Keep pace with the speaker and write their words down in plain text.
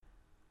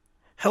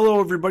Hello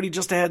everybody,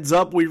 just a heads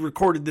up, we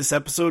recorded this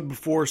episode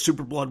before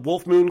Super Blood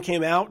Wolf Moon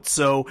came out,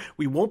 so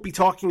we won't be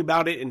talking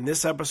about it in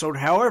this episode.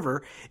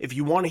 However, if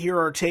you want to hear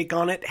our take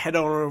on it, head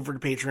on over to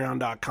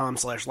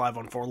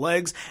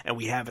patreon.com/liveon4legs, and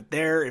we have it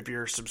there. If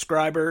you're a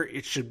subscriber,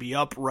 it should be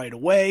up right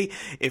away.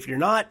 If you're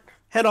not,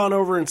 head on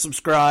over and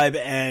subscribe,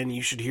 and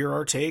you should hear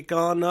our take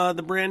on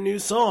the brand new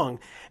song.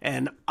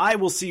 And I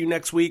will see you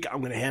next week.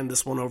 I'm going to hand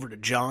this one over to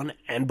John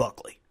and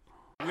Buckley.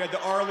 We had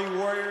the Arley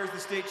Warriors, the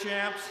state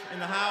champs, in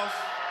the house.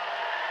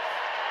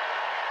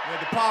 We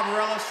had the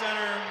Poverello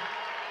Center.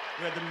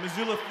 We had the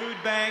Missoula Food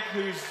Bank,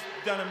 who's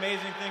done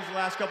amazing things the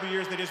last couple of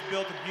years. They just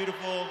built a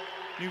beautiful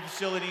new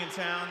facility in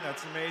town.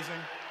 That's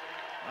amazing.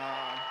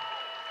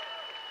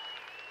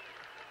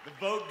 The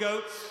Vote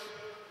Goats.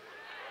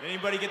 Did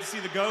anybody get to see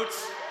the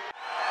goats?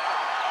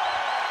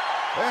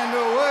 And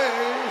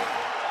away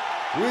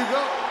we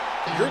go.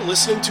 You're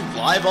listening to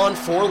Live on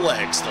Four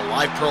Legs, the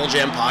live Pearl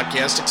Jam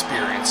podcast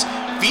experience,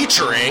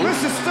 featuring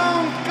Mr.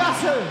 Stone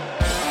Gossard.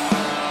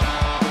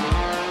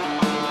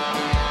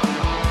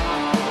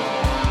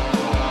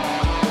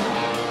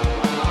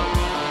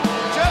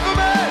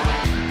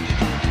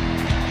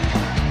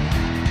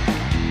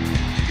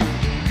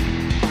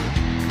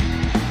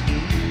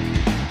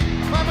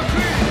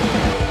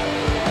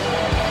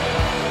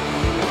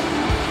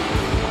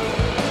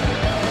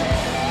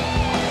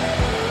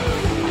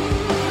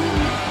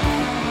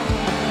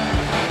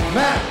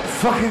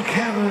 Fucking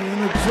Cameron in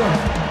the truck.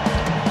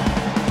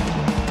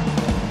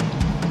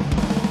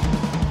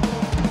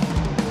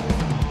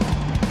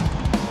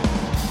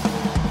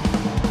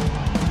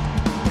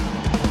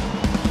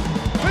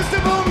 Mr.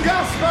 Boom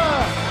Gasper.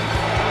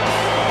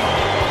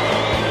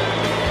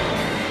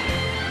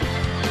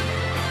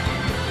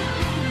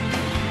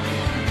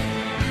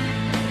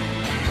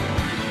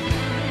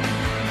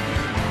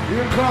 You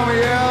can call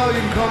me Al, you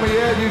can call me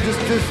Ed, you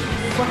just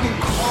fucking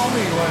call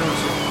me, why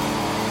don't you?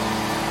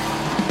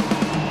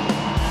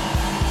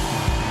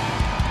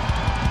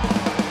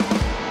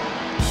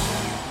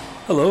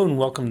 Hello and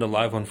welcome to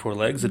Live on Four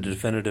Legs, a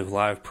definitive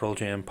live Pearl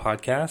Jam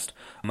podcast.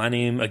 My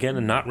name,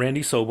 again, not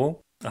Randy Sobel.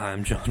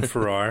 I'm John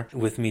Farrar.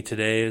 With me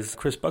today is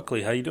Chris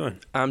Buckley. How you doing?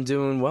 I'm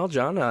doing well,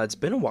 John. It's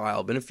been a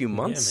while, been a few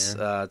months.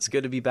 Yeah, it's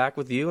good to be back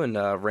with you, and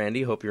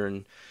Randy, hope you're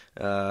in.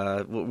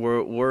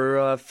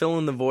 We're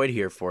filling the void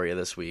here for you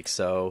this week,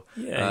 so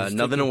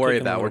nothing to worry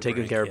about. We're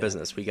taking care of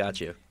business. We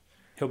got you.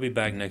 He'll be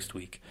back next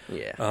week.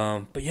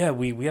 Yeah. But yeah,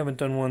 we haven't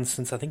done one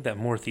since I think that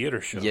More Theater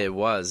show. Yeah, it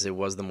was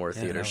the More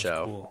Theater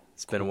show. Cool.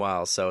 It's been a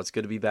while, so it's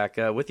good to be back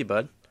with you,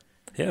 bud.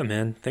 Yeah,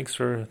 man. Thanks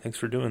for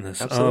doing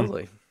this.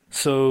 Absolutely.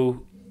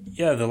 So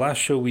yeah, the last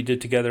show we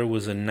did together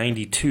was a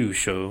 '92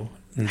 show,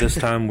 and this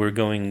time we're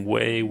going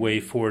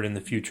way forward in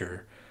the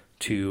future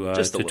to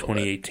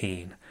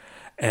 2018. Bit.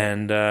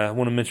 And I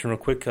want to mention real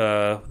quick,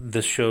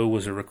 this show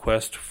was a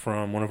request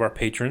from one of our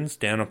patrons,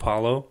 Dan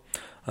Apollo.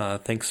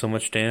 Thanks so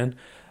much, Dan.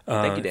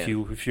 Thank you, Dan.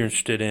 If you're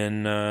interested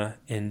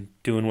in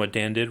doing what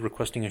Dan did,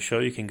 requesting a show,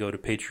 you can go to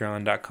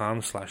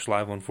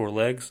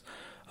patreon.com/liveonfourlegs.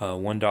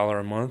 $1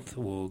 a month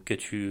will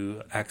get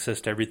you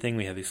access to everything.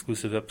 We have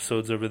exclusive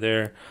episodes over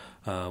there.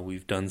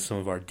 We've done some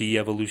of our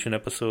de-evolution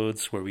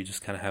episodes where we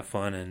just kind of have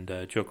fun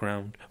and joke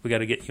around. We got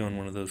to get you on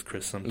one of those,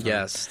 Chris, sometime.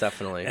 Yes,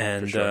 definitely.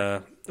 And for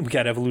sure. We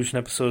got evolution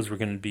episodes. We're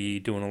going to be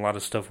doing a lot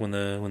of stuff when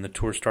the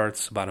tour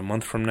starts about a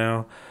month from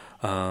now.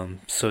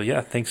 So yeah,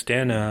 thanks,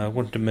 Dan. I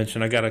wanted to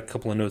mention I got a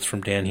couple of notes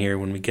from Dan here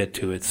when we get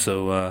to it.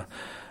 So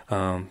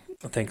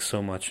thanks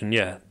so much. And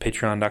yeah,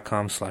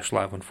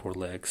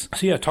 patreon.com/liveonfourlegs.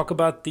 So yeah, talk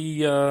about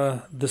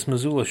the this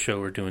Missoula show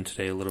we're doing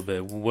today a little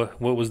bit.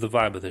 What was the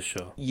vibe of this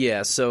show?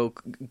 Yeah, so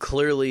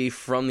clearly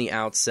from the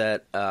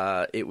outset,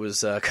 it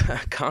was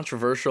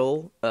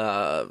controversial.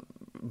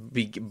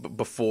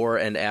 Before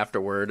and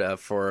afterward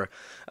for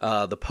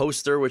the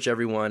poster, which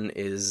everyone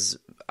is,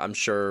 I'm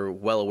sure,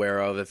 well aware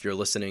of. If you're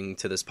listening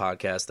to this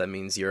podcast, that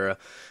means you're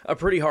a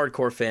pretty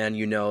hardcore fan.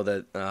 You know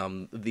that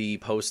the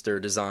poster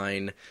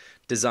designed.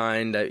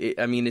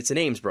 I mean, it's an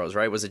Ames Bros,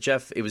 right? Was it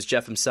Jeff? It was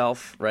Jeff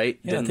himself, right?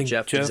 Yeah, I think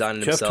Jeff designed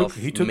it himself.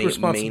 He took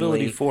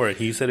responsibility for it.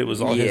 He said it was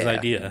all his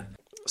idea.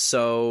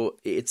 So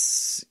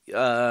it's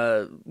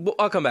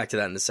I'll come back to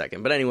that in a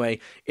second. But anyway,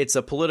 it's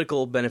a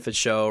political benefit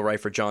show, right,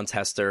 for Jon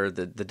Tester,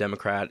 the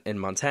Democrat in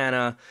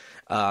Montana.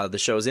 The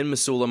show's in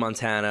Missoula,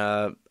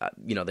 Montana.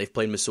 They've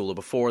played Missoula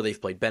before.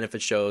 They've played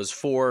benefit shows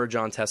for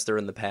Jon Tester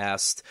in the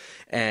past.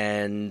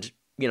 And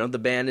the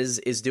band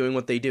is doing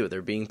what they do.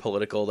 They're being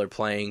political. They're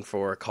playing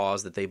for a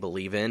cause that they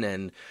believe in,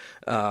 and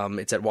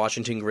it's at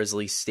Washington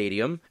Grizzly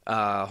Stadium,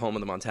 home of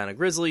the Montana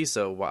Grizzlies.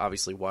 So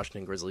obviously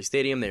Washington Grizzly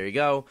Stadium. There you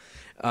go.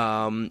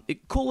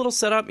 Cool little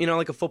setup,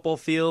 like a football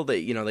field.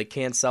 That they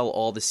can't sell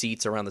all the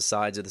seats around the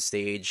sides of the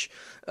stage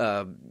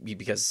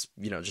because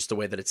just the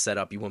way that it's set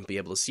up, you won't be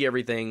able to see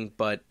everything.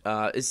 But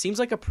it seems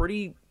like a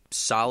pretty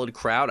solid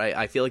crowd.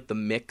 I feel like the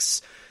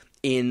mix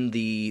in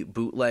the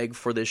bootleg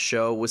for this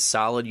show was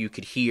solid. You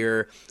could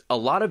hear a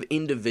lot of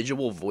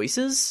individual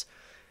voices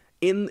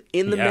in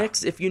the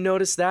mix, if you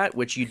notice that,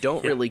 which you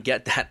don't really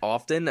get that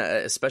often,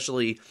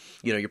 especially,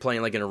 you're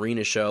playing like an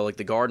arena show like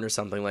the Garden or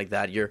something like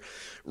that. You're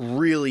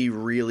really,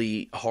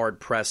 really hard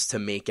pressed to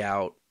make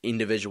out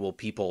individual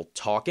people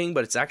talking,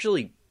 but it's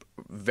actually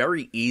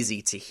very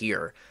easy to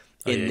hear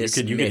in this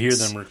you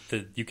mix.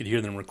 You could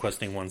hear them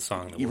requesting one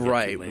song.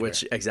 Right,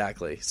 which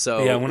exactly.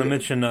 So I want to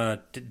mention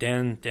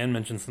Dan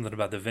mentioned something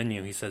about the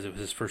venue. He says it was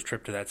his first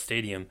trip to that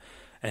stadium,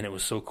 and it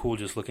was so cool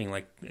just looking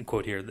like,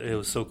 quote here, it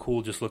was so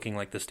cool just looking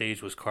like the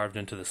stage was carved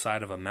into the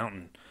side of a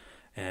mountain.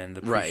 And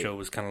the pre-show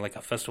was kind of like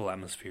a festival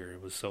atmosphere.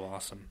 It was so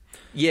awesome.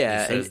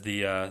 Yeah. It says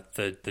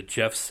the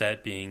Jeff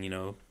set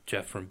being,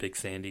 Jeff from Big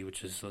Sandy,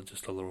 which is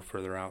just a little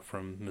further out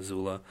from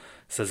Missoula,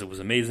 says it was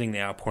amazing.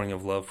 The outpouring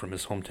of love from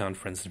his hometown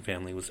friends and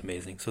family was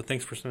amazing. So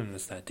thanks for sending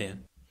us that,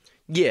 Dan.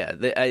 Yeah,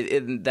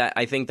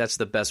 I think that's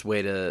the best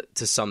way to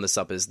sum this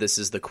up. Is this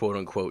is the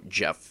quote-unquote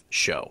Jeff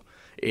show.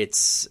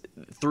 It's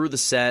through the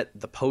set,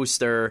 the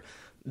poster,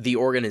 the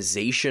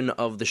organization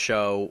of the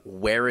show,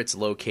 where it's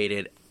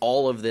located.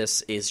 All of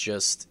this is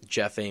just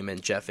Jeff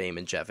Ament. His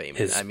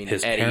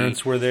Eddie,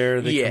 parents were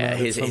there.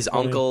 His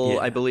uncle,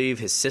 I believe,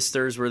 his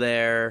sisters were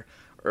there.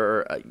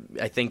 Or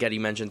I think Eddie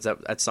mentions that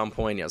at some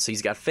point. So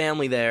he's got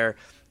family there.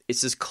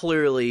 It's just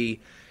clearly,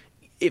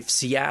 if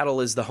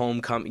Seattle is the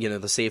homecoming,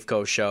 the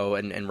Safeco show,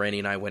 and Randy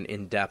and I went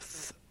in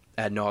depth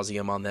ad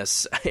nauseum on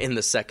this in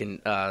the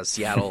second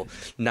Seattle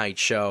night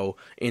show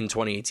in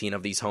 2018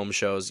 of these home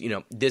shows.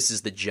 This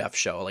is the Jeff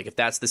show. Like, if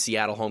that's the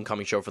Seattle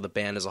homecoming show for the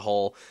band as a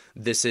whole,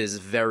 this is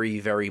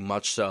very, very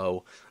much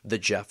so the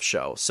Jeff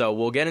show. So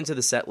we'll get into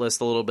the set list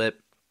a little bit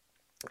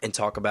and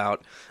talk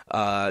about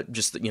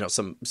just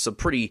some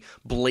pretty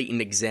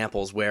blatant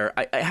examples where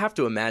I have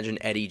to imagine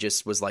Eddie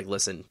just was like,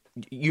 listen,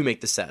 you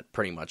make the set,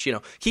 pretty much.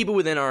 Keep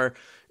it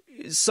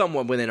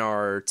somewhat within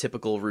our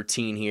typical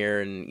routine here,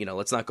 and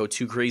let's not go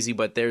too crazy,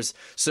 but there's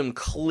some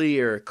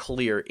clear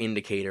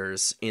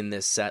indicators in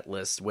this set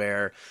list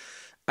where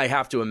I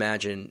have to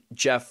imagine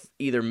Jeff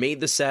either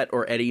made the set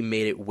or Eddie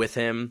made it with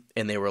him,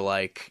 and they were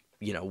like,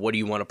 what do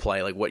you want to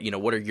play? Like, what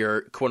are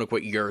your quote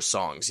unquote your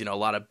songs? A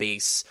lot of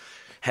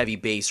heavy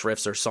bass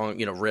riffs or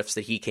riffs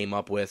that he came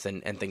up with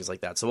and things like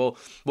that. So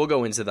we'll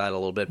go into that a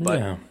little bit,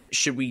 but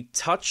should we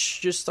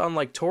touch just on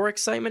like tour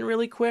excitement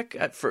really quick?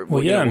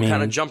 We'll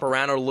kind of jump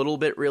around a little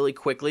bit really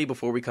quickly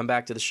before we come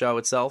back to the show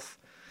itself.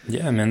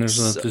 Yeah, man,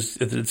 it's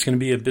going to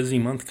be a busy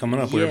month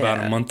coming up. We're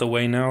about a month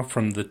away now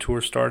from the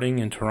tour starting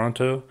in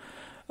Toronto.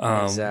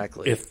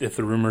 Exactly. If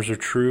the rumors are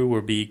true,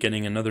 we'll be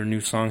getting another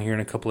new song here in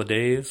a couple of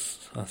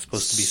days.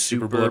 Supposed to be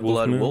Super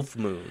Blood Wolf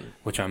Moon,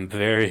 which I'm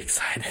very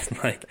excited.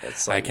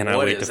 I cannot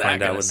wait to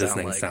find out what this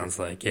thing sounds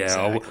like.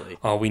 Yeah, exactly.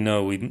 all we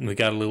know, we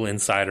got a little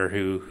insider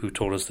who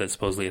told us that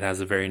supposedly it has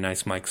a very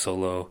nice mic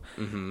solo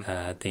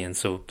at the end.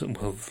 So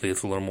hopefully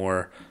it's a little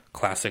more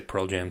classic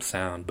Pearl Jam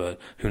sound, but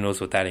who knows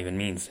what that even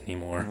means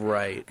anymore.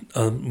 Right.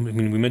 We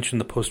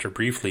mentioned the poster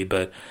briefly,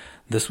 but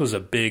this was a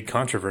big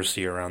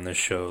controversy around this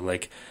show.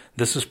 Like,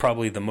 this is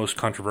probably the most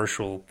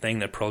controversial thing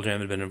that Pearl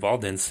Jam had been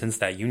involved in since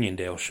that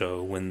Uniondale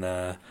show when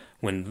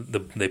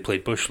they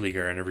played Bush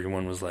Leaguer and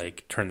everyone was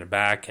like turning their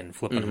back and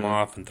flipping them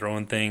off and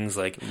throwing things.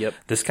 Like,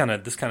 this kind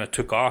of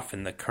took off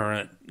in the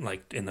current,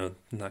 like in the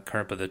not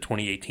current but the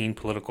 2018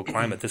 political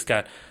climate. This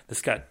got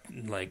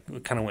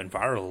like kind of went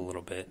viral a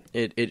little bit.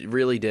 It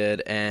really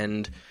did.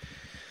 And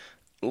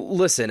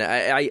listen,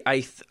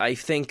 I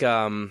think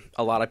a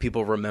lot of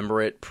people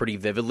remember it pretty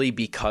vividly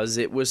because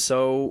it was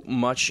so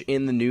much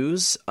in the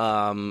news.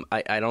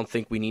 I don't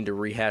think we need to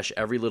rehash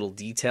every little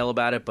detail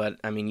about it, but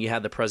I mean, you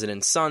had the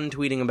president's son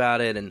tweeting about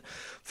it and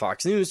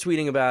Fox News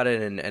tweeting about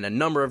it and a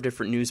number of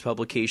different news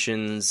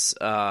publications,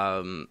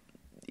 really,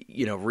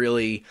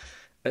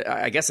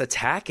 I guess,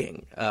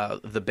 attacking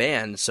the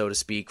band, so to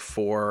speak,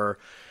 for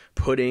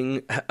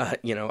putting,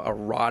 a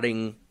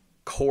rotting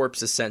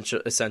corpse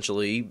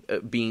essentially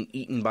being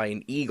eaten by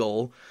an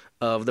eagle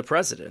of the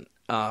president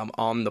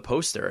on the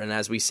poster. And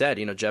as we said,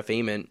 Jeff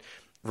Ament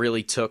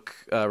really took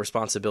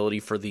responsibility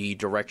for the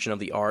direction of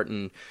the art,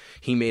 and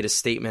he made a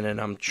statement, and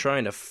I'm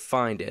trying to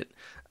find it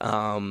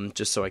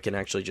just so I can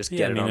actually just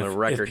get it on the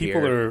record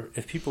here.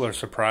 If people are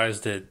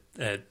surprised at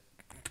at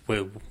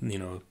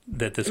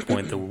this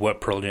point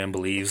what Pearl Jam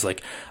believes,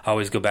 like, I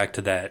always go back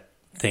to that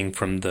thing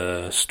from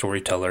the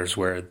Storytellers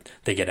where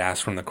they get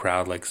asked from the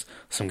crowd, like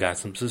some guy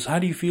says, how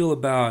do you feel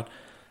about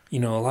a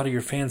lot of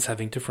your fans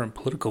having different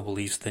political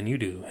beliefs than you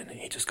do? And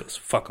he just goes,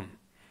 fuck them.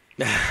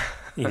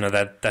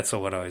 That's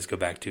what I always go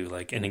back to.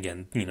 Like, and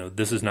again,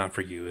 this is not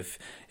for you. If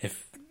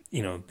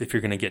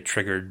you're going to get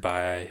triggered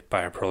by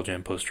a Pearl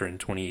Jam poster in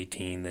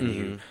 2018,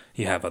 then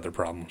you have other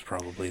problems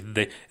probably.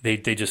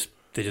 They just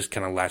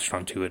kind of latched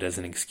onto it as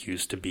an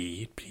excuse to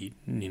be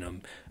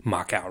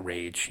mock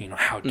outrage.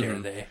 How dare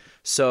they?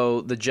 So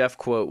the Jeff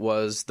quote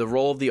was, "The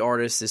role of the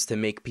artist is to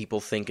make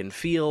people think and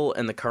feel,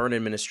 and the current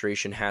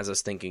administration has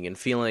us thinking and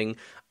feeling.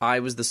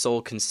 I was the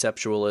sole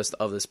conceptualist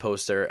of this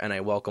poster, and I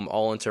welcome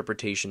all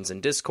interpretations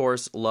and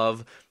discourse.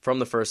 Love from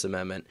the First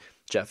Amendment,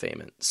 Jeff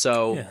Ament."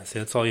 So yeah, see,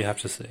 that's all you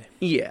have to say.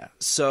 Yeah.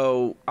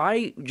 So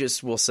I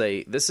just will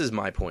say, this is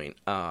my point.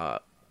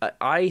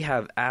 I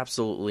have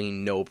absolutely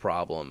no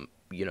problem.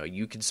 You know,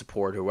 you can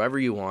support whoever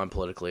you want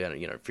politically.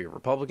 You know, if you're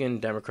Republican,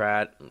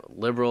 Democrat,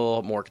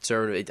 liberal, more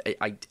conservative,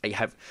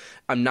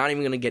 I'm not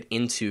even going to get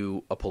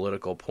into a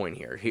political point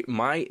here.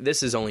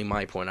 This is only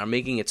my point. I'm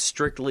making it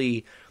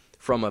strictly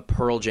from a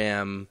Pearl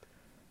Jam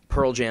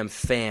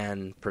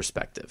fan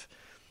perspective.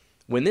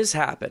 When this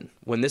happened,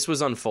 when this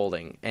was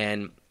unfolding,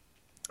 and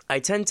I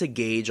tend to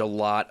gauge a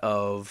lot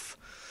of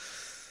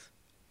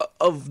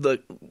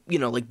the, you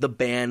know, like the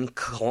band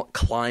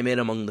climate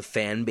among the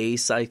fan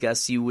base, I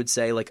guess you would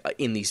say, like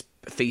in these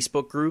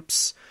Facebook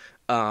groups.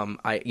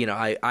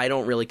 I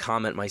don't really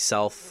comment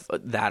myself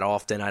that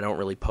often. I don't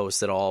really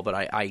post at all, but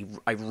I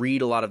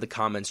read a lot of the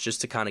comments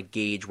just to kind of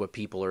gauge what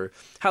people are,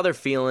 how they're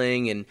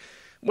feeling, and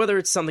whether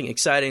it's something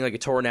exciting like a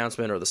tour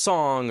announcement or the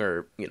song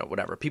or, you know,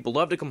 whatever. People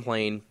love to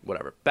complain,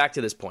 whatever. Back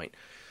to this point.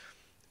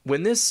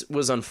 When this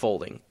was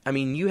unfolding, I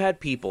mean, you had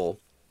people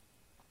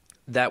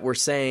that were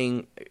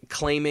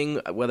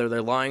claiming, whether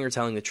they're lying or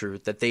telling the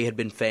truth, that they had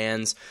been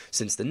fans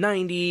since the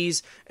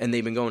 90s and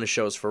they've been going to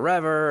shows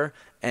forever,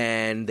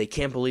 and they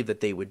can't believe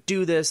that they would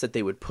do this, that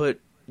they would put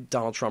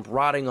Donald Trump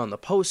rotting on the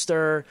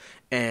poster,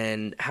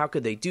 and how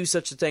could they do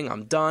such a thing?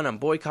 I'm done. I'm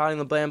boycotting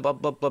the band, blah,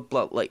 blah, blah,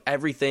 blah. Like,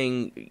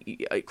 everything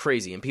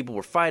crazy. And people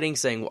were fighting,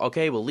 saying,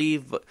 okay, we'll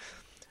leave. But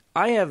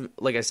I have,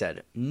 like I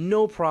said,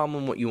 no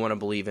problem what you want to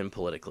believe in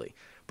politically.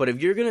 But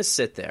if you're going to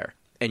sit there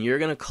and you're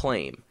going to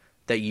claim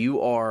that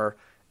you are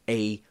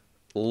a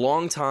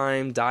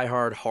longtime,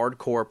 diehard,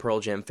 hardcore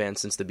Pearl Jam fan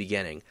since the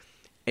beginning,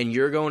 and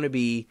you're going to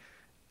be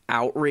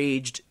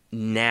outraged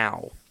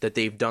now that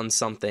they've done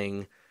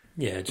something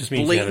it just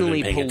means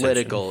blatantly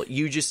political,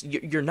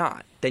 you're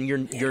not. Then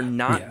you're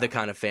not the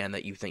kind of fan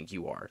that you think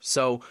you are.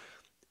 So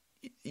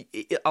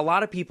a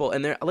lot of people,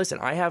 and listen,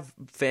 I have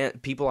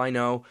people I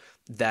know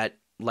that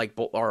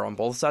are on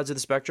both sides of the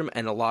spectrum,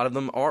 and a lot of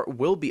them are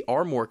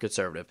more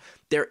conservative.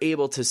 They're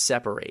able to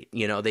separate.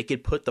 You know, they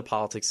could put the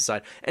politics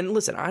aside. And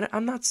listen,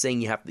 I'm not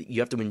saying you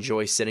have to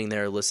enjoy sitting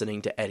there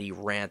listening to Eddie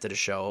rant at a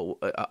show,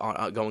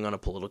 going on a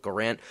political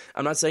rant.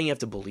 I'm not saying you have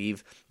to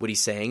believe what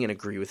he's saying and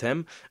agree with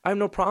him. I have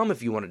no problem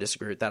if you want to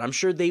disagree with that. I'm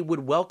sure they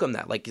would welcome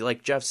that.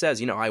 Like Jeff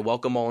says, you know, I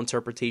welcome all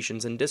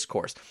interpretations and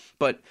discourse.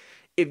 But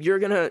if you're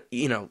gonna,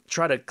 you know,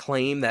 try to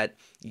claim that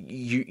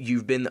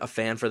you've been a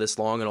fan for this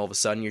long and all of a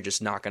sudden you're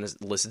just not gonna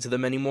listen to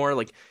them anymore,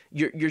 like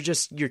you're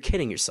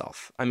kidding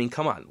yourself. I mean,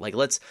 come on, like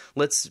let's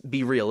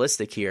be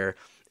realistic here.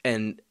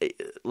 And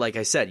like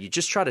I said, you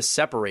just try to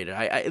separate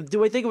it.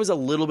 Do I think it was a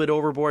little bit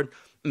overboard?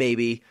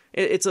 Maybe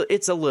it's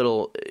a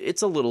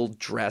little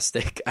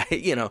drastic,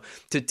 you know,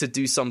 to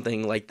do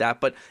something like that.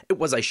 But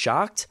was I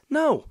shocked?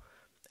 No,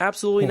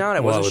 absolutely not.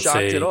 I wasn't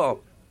shocked at all.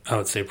 I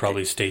would say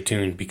probably stay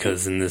tuned,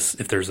 because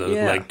if there's a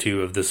leg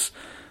 2 of this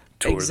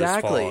tour this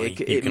fall, you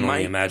can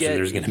only imagine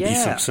there's going to be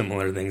some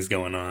similar things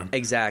going on.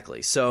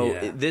 Exactly. So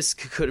this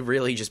could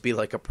really just be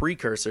like a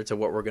precursor to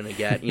what we're going to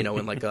get, you know,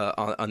 in like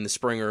on the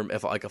spring, or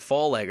if like a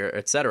fall leg, or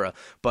et cetera.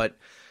 But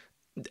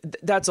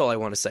that's all I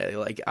want to say.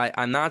 Like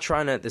I'm not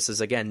trying to. This is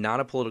again not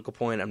a political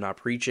point. I'm not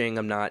preaching.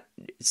 I'm not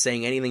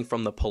saying anything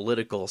from the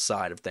political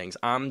side of things.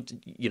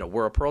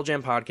 We're a Pearl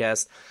Jam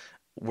podcast.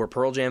 We're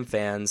Pearl Jam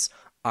fans.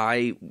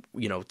 I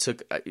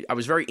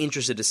was very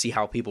interested to see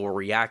how people were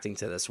reacting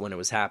to this when it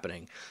was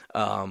happening.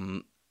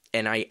 And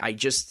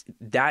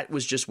that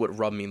was just what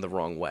rubbed me the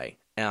wrong way.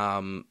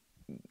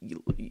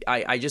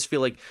 I just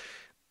feel like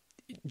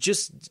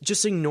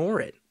just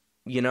ignore it.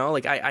 You know,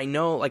 like I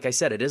know, like I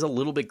said, it is a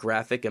little bit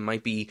graphic. It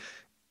might be,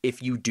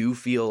 if you do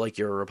feel like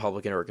you're a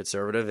Republican or a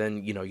conservative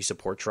and, you know, you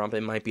support Trump,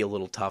 it might be a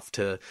little tough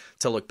to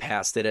look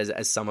past it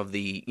as some of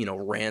the, you know,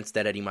 rants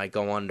that Eddie might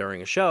go on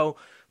during a show.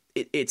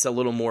 It's a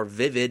little more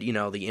vivid, you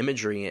know, the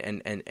imagery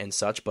and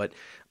such, but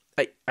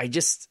I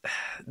just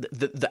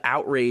the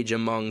outrage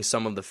among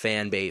some of the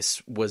fan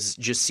base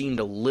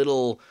seemed a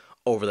little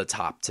over the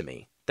top to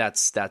me.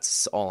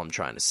 That's all I'm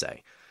trying to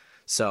say.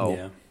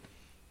 So,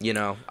 you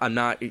know,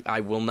 I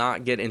will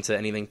not get into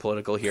anything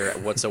political here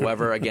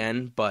whatsoever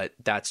again, but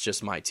that's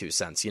just my 2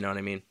 cents. You know what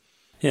I mean?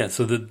 Yeah.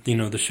 So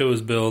the show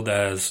is billed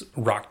as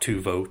Rock to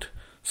Vote.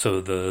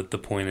 So the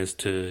point is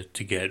to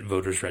get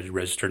voters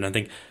registered. And I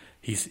think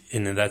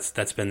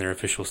that's been their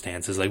official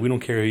stance, is like, we don't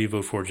care who you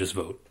vote for, just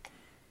vote.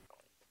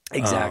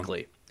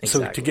 Exactly.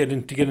 So to get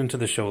into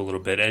the show a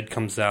little bit, Ed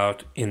comes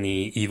out in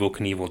the Evel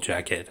Knievel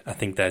jacket. I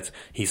think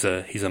he's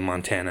a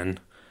Montanan,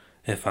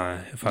 if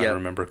I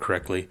remember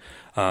correctly.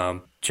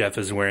 Jeff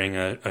is wearing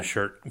a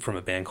shirt from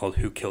a band called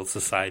Who Killed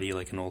Society,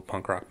 like an old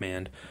punk rock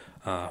band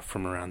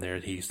from around there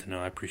that he used to know.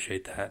 I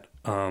appreciate that.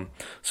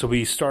 So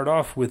we start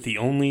off with the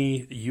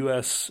only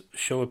U.S.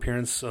 show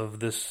appearance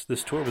of this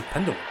tour with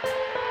Pendulum.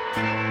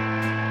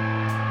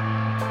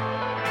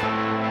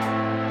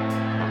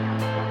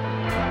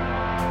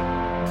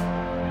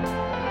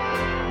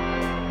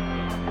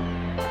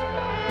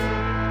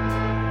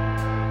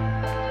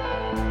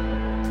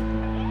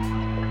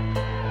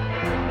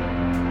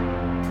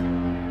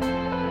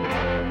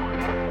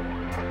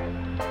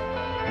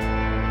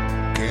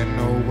 Can't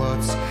know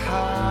what's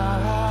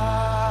high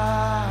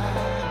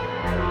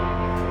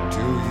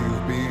till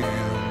you've been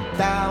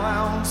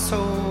down so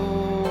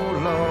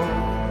low.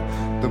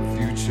 The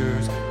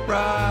future's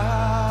bright,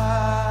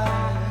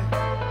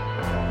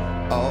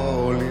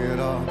 all lit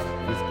up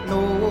with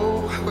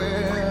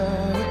nowhere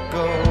to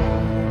go.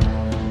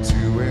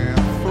 To and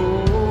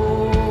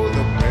fro,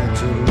 the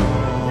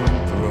pendulum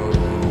throws.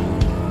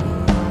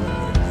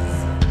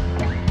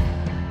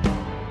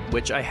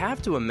 Which I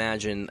have to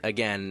imagine,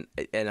 again,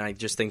 and I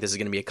just think this is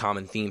going to be a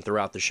common theme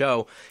throughout the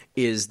show,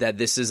 is that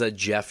this is a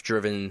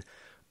Jeff-driven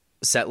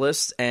set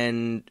list,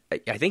 and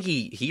I think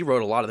he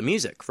wrote a lot of the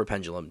music for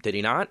Pendulum, did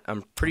he not?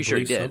 I'm pretty sure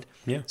he did.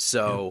 So. Yeah.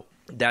 So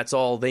that's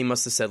all they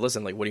must have said.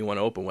 Listen, like, what do you want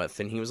to open with?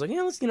 And he was like,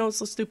 yeah, let's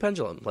do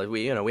Pendulum. Like,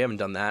 we haven't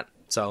done that.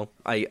 So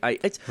I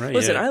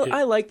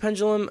like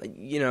Pendulum.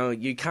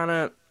 You kind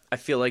of. I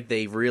feel like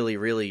they really,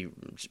 really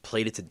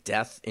played it to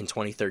death in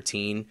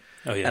 2013.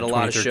 Oh yeah, at a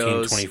lot of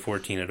shows.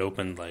 2014, it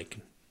opened like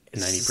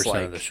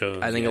 90% of the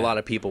shows. I think a lot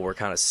of people were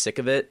kind of sick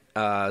of it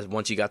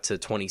once you got to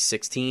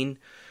 2016.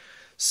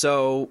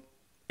 So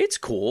it's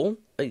cool.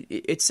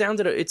 It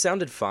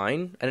sounded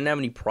fine. I didn't have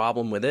any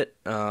problem with it.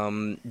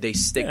 They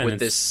stick with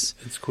this.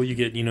 It's cool. You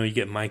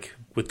get Mike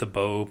with the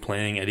bow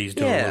playing. Eddie's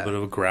doing a little bit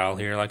of a growl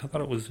here. Like, I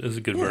thought it was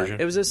a good version.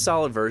 It was a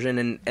solid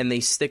version, and they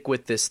stick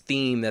with this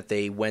theme that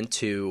they went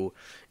to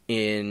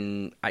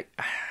in.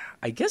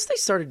 I guess they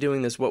started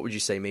doing this, what would you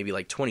say, maybe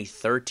like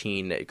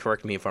 2013,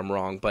 correct me if I'm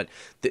wrong, but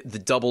the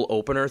double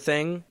opener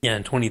thing? Yeah,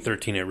 in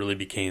 2013 it really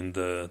became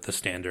the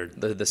standard.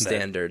 The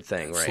standard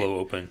thing, right? Slow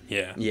open,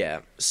 yeah.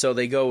 Yeah, so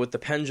they go with the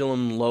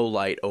Pendulum Low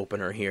Light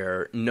opener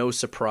here. No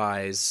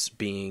surprise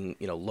being,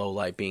 Low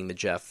Light being the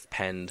Jeff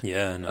penned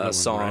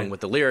song right?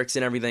 With the lyrics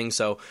and everything.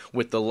 So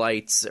with the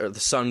lights, or the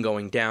sun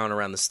going down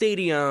around the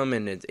stadium,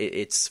 and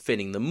it's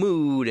fitting the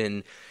mood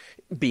and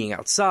being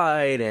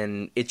outside,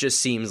 and it just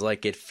seems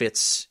like it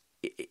fits.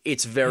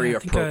 It's very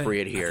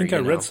appropriate here. I think I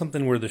read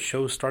something where the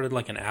show started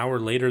like an hour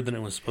later than it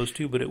was supposed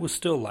to, but it was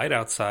still light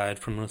outside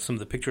from some of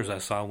the pictures I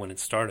saw when it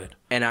started.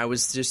 And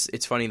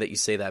it's funny that you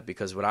say that,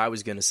 because what I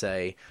was going to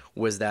say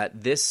was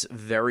that this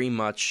very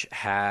much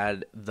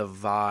had the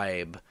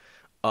vibe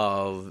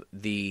of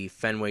the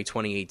Fenway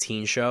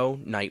 2018 show,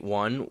 Night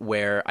 1,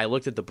 where I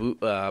looked at the boot,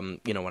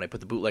 when I put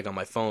the bootleg on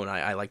my phone,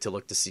 I like to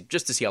look to see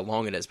how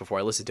long it is before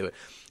I listen to it.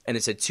 And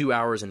it said 2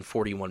 hours and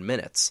 41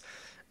 minutes.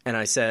 And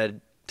I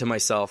said to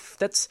myself,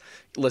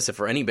 listen,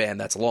 for any band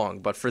that's long,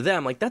 but for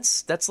them, like,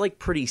 that's like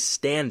pretty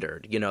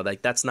standard,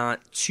 like, that's not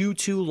too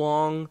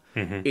long.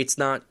 Mm-hmm. It's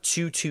not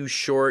too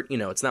short,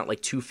 it's not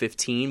like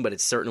 2:15, but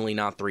it's certainly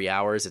not 3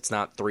 hours. It's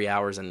not 3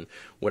 hours and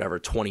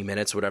 20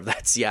 minutes, whatever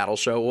that Seattle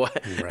show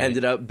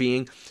ended up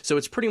being. So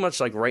it's pretty much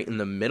like right in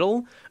the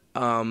middle.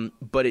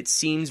 But it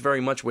seems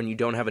very much, when you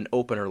don't have an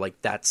opener,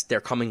 like,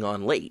 they're coming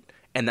on late.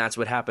 And that's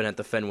what happened at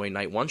the Fenway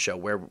Night 1 show,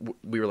 where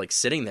we were like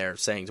sitting there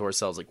saying to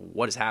ourselves, like,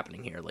 what is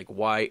happening here? Like,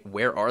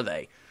 where are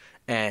they?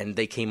 And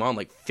they came on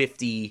like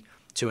 50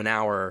 to an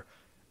hour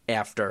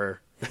after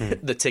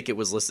the ticket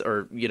was listed,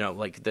 or,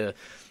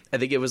 I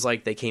think it was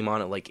like they came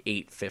on at like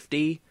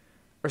 8:50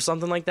 or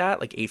something like that,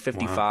 like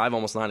 8:55,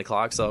 almost 9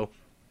 o'clock. So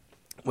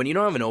when you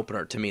don't have an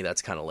opener, to me,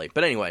 that's kind of late.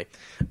 But anyway,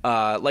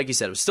 like you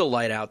said, it was still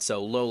light out.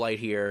 So Low Light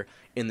here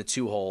in the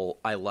 2-hole,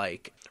 I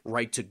like.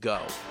 Right to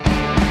Go.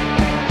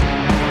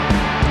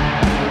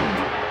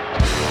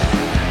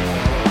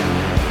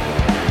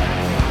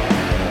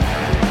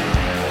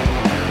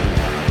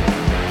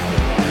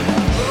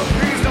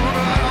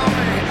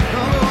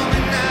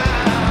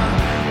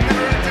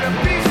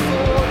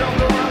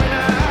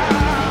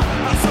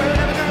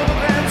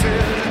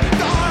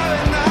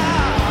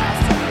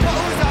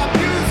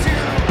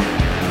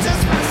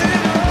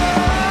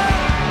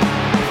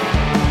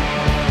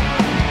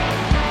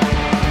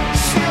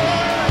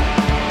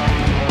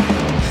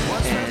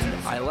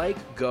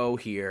 Go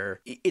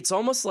here. It's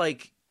almost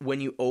like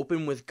when you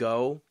open with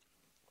Go,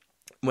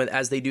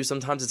 as they do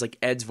sometimes, it's like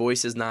Ed's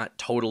voice is not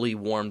totally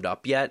warmed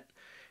up yet,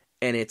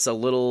 and it's a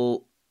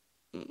little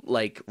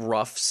like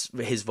rough.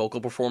 His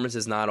vocal performance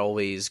is not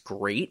always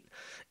great,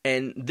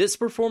 and this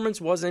performance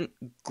wasn't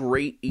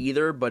great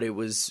either, but it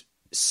was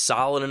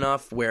solid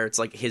enough where it's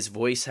like his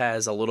voice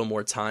has a little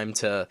more time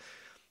to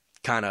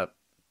kind of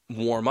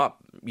warm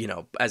up,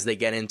 as they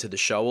get into the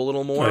show a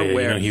little more.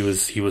 Where he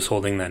was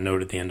holding that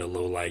note at the end of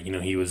Low Light.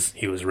 He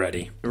was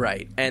ready.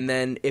 Right. And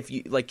then if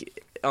you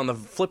like, on the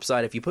flip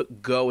side, if you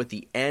put Go at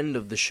the end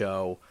of the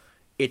show,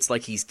 it's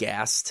like he's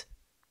gassed,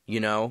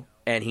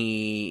 and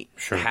he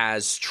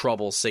has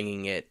trouble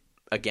singing it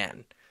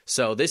again.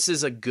 So this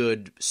is a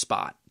good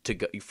spot to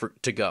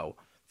go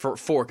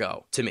for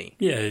Go, to me.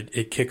 Yeah,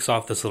 it kicks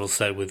off this little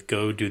set with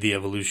Go, Do the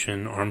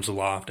Evolution, Arms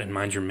Aloft, and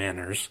Mind Your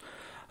Manners.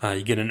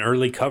 You get an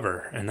early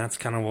cover, and that's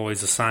kind of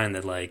always a sign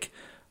that, like,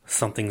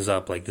 something's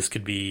up. Like, this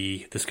could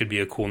be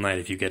a cool night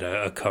if you get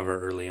a cover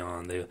early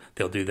on.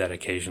 They'll do that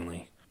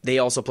occasionally. They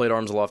also played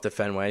Arms Aloft at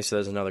Fenway, so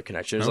there's another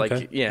connection. It's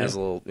it's a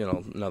little,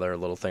 another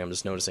little thing I'm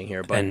just noticing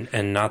here. But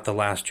and not the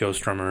last Joe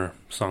Strummer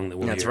song that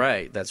we'll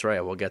hear. That's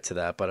right. We'll get to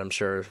that, but I'm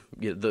sure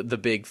the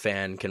big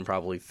fan can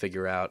probably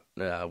figure out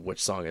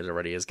which song it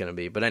already is going to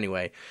be. But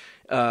anyway,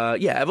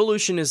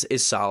 Evolution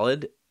is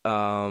solid.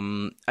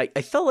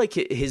 I felt like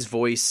his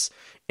voice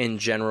in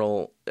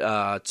general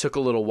took a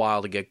little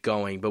while to get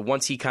going, but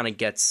once he kind of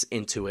gets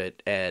into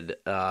it, Ed,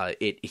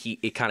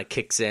 it kind of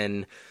kicks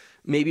in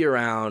maybe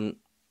around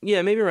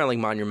like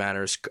Mind Your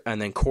Manners,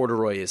 and then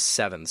Corduroy is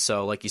 7th.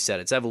 So like you said,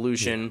 it's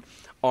Evolution,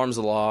 Arms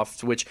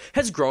Aloft, which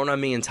has grown on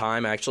me in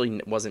time. I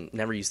actually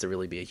never used to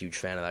really be a huge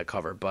fan of that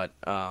cover, but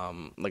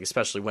like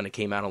especially when it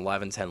came out on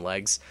Live in 10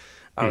 Legs,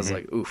 I was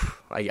like,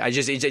 oof. It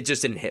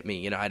just didn't hit me.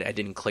 You know, I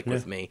didn't click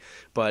with me,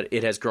 but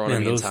it has grown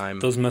on me in time.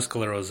 Those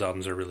Mescaleros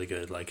albums are really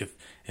good. Like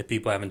if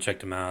people haven't checked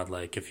them out,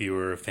 like if you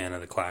were a fan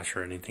of The Clash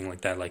or anything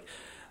like that, like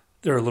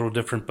they're a little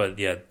different, but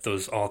yeah,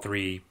 those all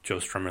 3 Joe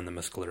Strummer and the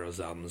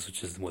Mescaleros albums,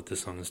 which is what this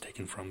song is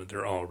taken from,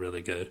 they're all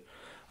really good.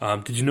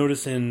 Did you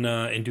notice in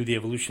Do the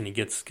Evolution, he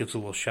gives a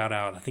little shout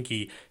out? I think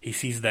he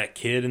sees that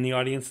kid in the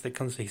audience that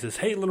comes. He says,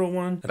 "Hey, little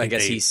one." I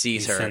guess he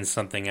sees her. Sends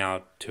something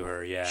out to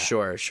her. Yeah.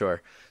 Sure.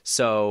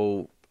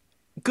 So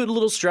good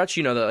little stretch.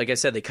 You know, like I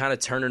said, they kind of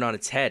turn it on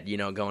its head. You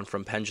know, going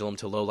from Pendulum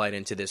to Low Light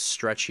into this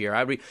stretch here.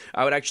 I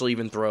would actually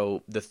even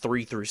throw the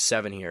 3 through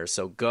 7 here.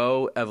 So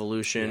Go,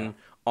 Evolution,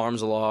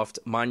 Arms Aloft,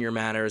 Mind Your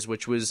Manners,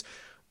 which was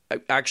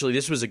actually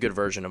this was a good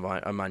version of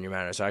Mind Your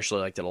Manners. I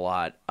actually liked it a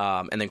lot.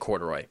 And then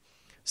Corduroy.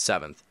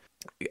 7th.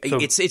 So,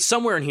 it's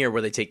somewhere in here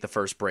where they take the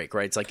first break,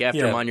 right? It's like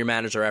after Mind Your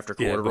Manners or after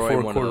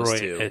Corduroy, one of those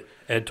two.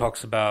 Ed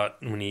talks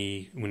about when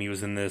he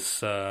was in this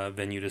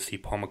venue to see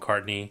Paul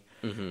McCartney,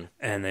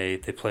 and they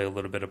play a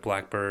little bit of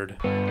Blackbird.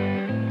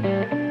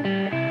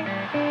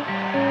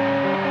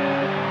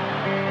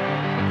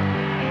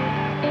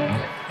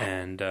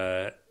 And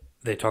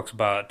they talks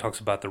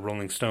about the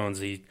Rolling Stones.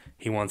 He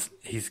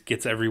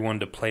gets everyone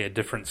to play a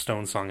different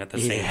Stone song at the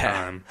same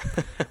time,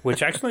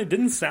 which actually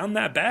didn't sound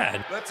that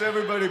bad. Let's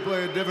everybody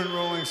play a different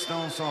Rolling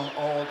Stone song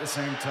all at the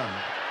same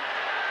time.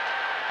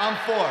 I'm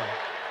for.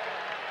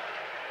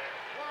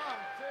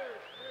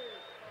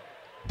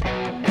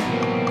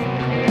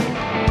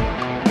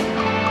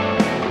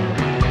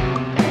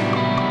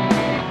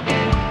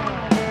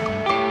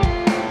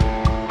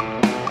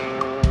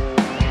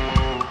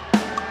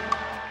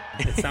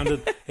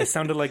 It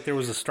sounded like there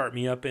was a Start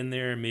Me Up in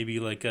there, maybe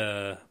like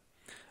a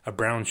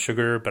Brown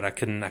Sugar, but I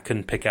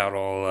couldn't pick out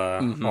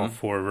all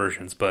 4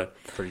 versions.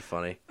 But pretty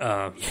funny.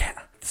 It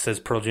says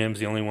Pearl Jam's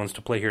the only ones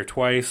to play here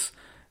twice,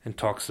 and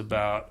talks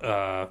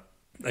about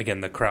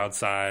again the crowd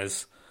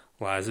size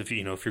lies. If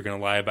you're going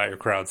to lie about your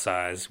crowd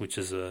size, which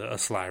is a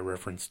sly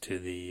reference to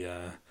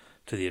the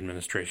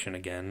administration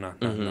again, not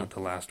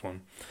the last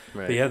one.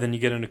 Right. But yeah, then you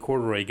get into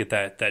Corduroy, you get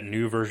that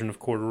new version of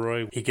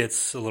Corduroy. He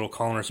gets a little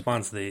call and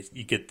response.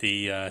 You get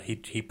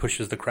he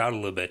pushes the crowd a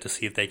little bit to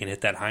see if they can hit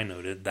that high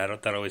note.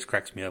 That always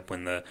cracks me up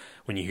when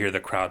you hear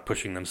the crowd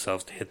pushing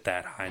themselves to hit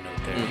that high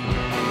note there.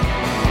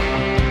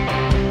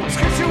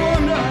 Sketch you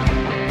wonder.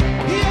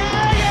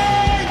 Yeah,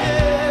 yeah,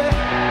 yeah.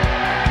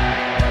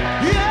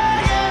 Yeah,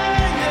 yeah,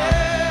 yeah.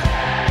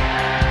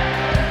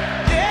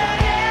 Yeah,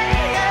 yeah,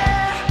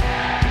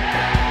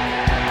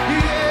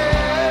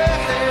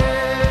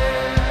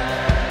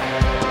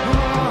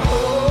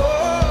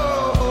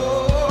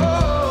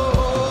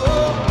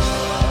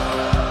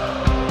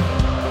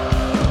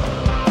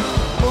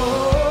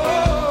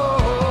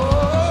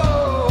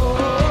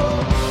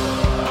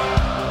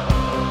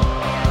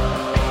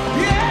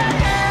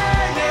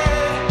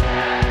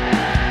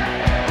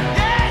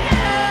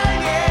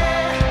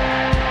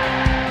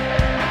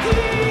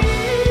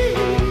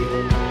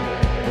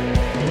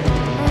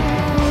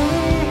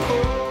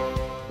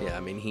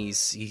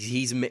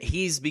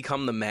 He's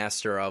become the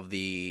master of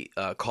the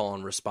call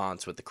and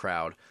response with the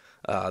crowd.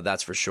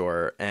 That's for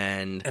sure.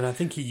 And I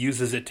think he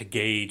uses it to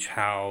gauge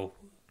how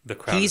the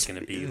crowd is going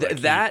to be.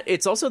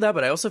 It's also that,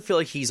 but I also feel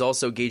like he's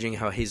also gauging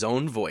how his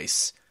own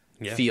voice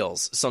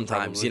feels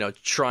sometimes. Probably. You know,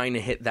 trying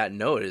to hit that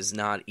note is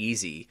not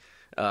easy.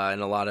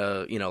 And a lot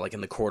of, like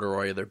in the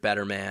Corduroy, their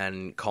Better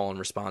Man, call and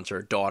response,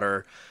 or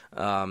Daughter,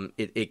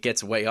 it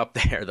gets way up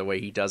there the way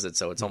he does it.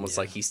 So it's almost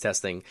like he's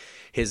testing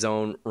his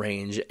own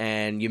range.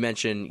 And you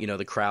mentioned,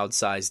 the crowd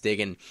size dig.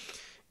 And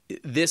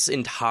this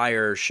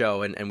entire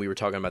show, and we were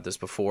talking about this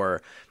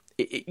before,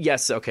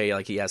 yes,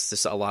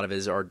 this, a lot of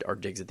his are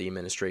digs at the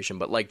administration,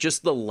 but like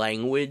just the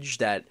language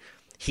that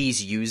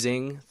he's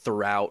using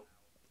throughout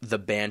the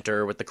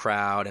banter with the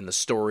crowd and the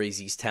stories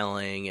he's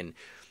telling and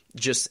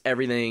just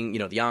everything,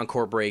 the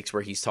encore breaks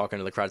where he's talking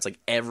to the crowd. It's like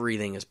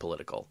everything is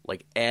political.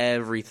 Like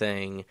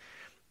everything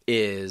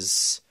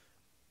is,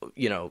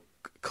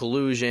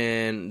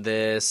 collusion,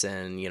 this,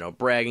 and,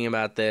 bragging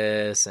about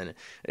this. And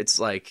it's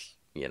like,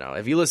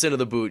 if you listen to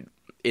The Boot,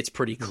 it's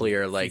pretty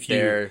clear. Like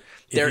they're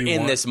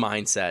in this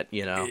mindset,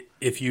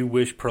 If you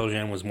wish Pearl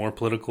Jam was more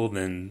political,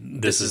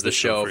 then this is the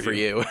show for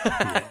you.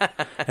 Yeah.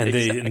 And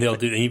exactly. They'll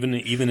do even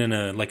in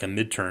a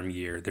midterm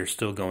year, they're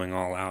still going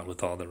all out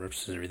with all the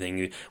riffs and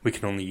everything. We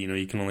can only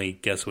you can only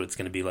guess what it's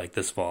going to be like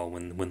this fall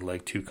when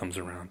leg 2 comes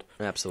around.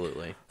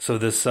 Absolutely. So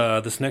this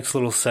next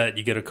little set,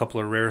 you get a couple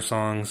of rare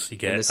songs. You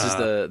get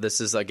this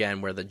is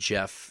again where the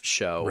Jeff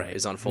show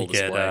is on full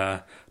display. You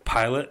get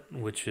Pilot,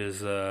 which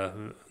is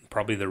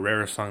probably the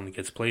rarest song that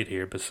gets played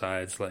here,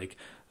 besides like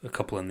a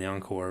couple in the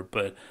encore,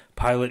 but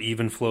Pilot,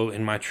 Even Flow,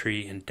 In My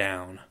Tree, and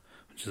Down,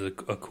 which is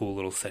a cool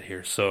little set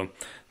here. So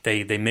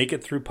they make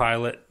it through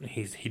Pilot.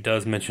 He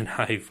does mention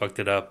how he fucked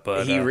it up,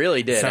 but he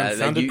really did.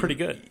 Sounded pretty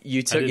good.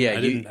 You took I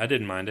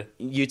didn't mind it.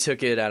 You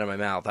took it out of my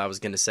mouth. I was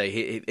going to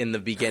say in the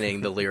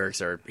beginning the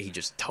lyrics he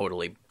just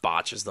totally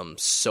botches them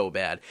so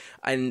bad.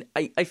 And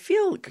I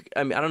feel,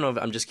 I mean, I don't know if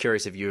I'm just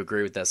curious if you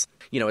agree with this.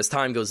 As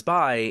time goes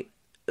by,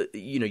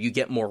 you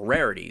get more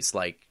rarities.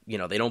 Like,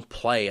 they don't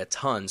play a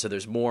ton, so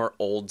there's more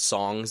old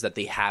songs that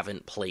they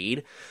haven't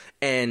played.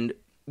 And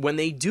when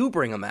they do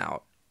bring them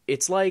out,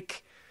 it's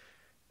like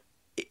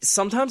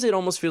sometimes it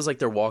almost feels like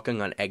they're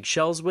walking on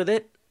eggshells with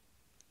it.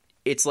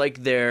 It's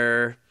like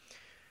they're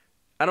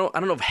I don't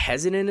know if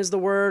hesitant is the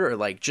word or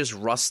like just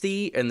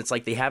rusty, and it's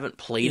like they haven't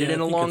played it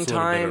in a long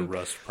time. A bit of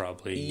rust,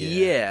 probably.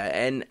 Yeah,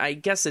 and I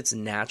guess it's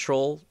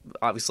natural.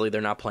 Obviously, they're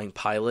not playing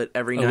Pilot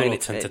every night. A little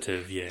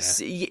tentative, yeah.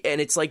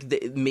 And it's like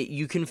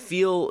you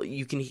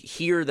can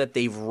hear that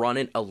they've run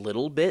it a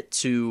little bit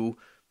to,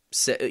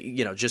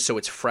 just so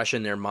it's fresh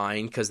in their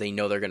mind because they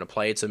know they're going to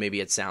play it. So maybe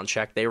at sound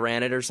check they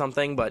ran it or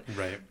something. But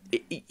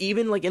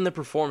even like in the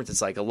performance,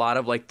 it's like a lot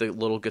of like the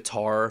little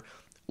guitar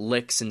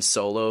licks and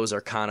solos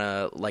are kind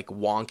of like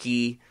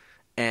wonky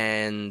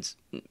and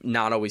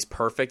not always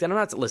perfect. And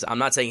I'm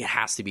not saying it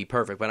has to be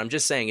perfect, but I'm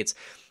just saying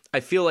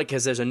I feel like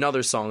because there's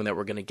another song that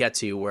we're going to get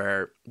to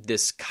where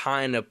this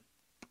kind of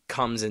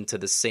comes into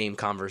the same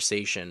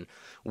conversation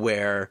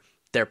where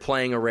they're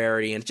playing a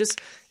rarity and just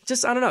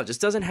I don't know,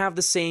 just doesn't have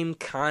the same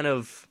kind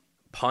of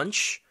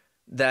punch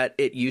that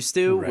it used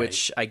to,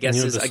 which I guess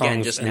is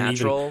again just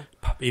natural.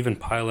 Even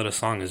Pilot, a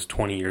song is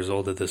 20 years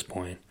old at this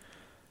point.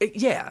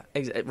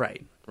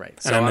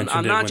 Right. So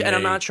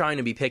I'm not trying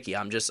to be picky.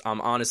 I'm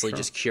honestly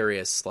just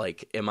curious.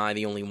 Like, am I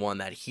the only one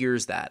that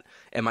hears that?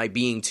 Am I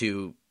being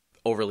too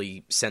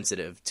overly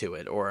sensitive to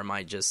it, or am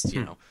I just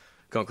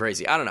going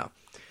crazy? I don't know.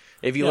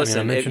 If you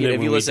listen, if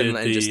you listen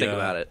and just think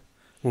about it.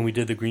 When we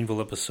did the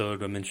Greenville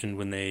episode, I mentioned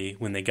when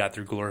they got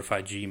through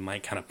Glorified G,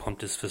 Mike kind of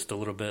pumped his fist a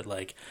little bit,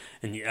 like,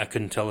 and I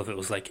couldn't tell if it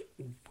was like,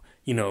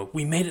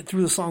 we made it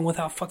through the song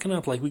without fucking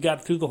up, like we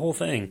got through the whole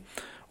thing.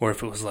 Or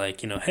if it was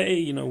like,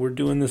 hey, we're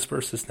doing this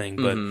versus thing.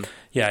 But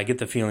yeah, I get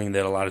the feeling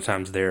that a lot of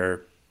times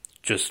they're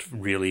just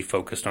really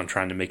focused on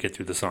trying to make it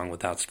through the song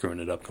without screwing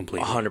it up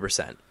completely.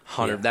 100%.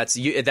 100.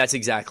 Yeah. That's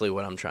exactly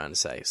what I'm trying to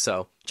say.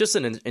 So just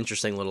an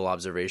interesting little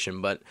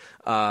observation. But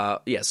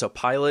so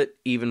Pilot,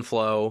 Even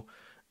Flow,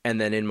 and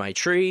then In My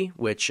Tree,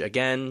 which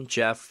again,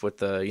 Jeff with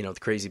the the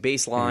crazy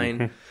bass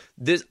line.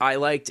 This I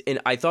liked, and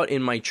I thought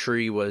In My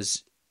Tree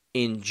was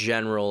in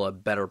general a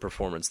better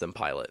performance than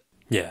Pilot.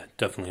 Yeah,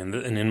 definitely. And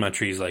In My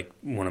Tree is like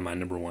one of my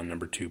number 1,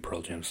 number 2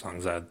 Pearl Jam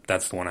songs.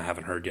 That's the one I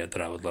haven't heard yet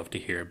that I would love to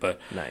hear. But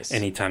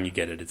anytime you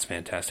get it, it's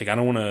fantastic. I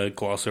don't want to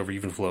gloss over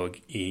Even Flow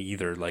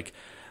either. Like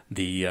at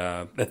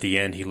the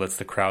end, he lets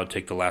the crowd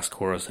take the last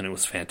chorus, and it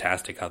was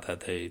fantastic. I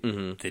thought they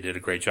did a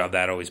great job.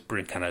 That always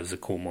kind of is a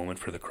cool moment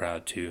for the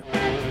crowd too.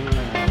 Let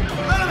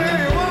me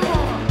hear you one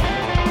more.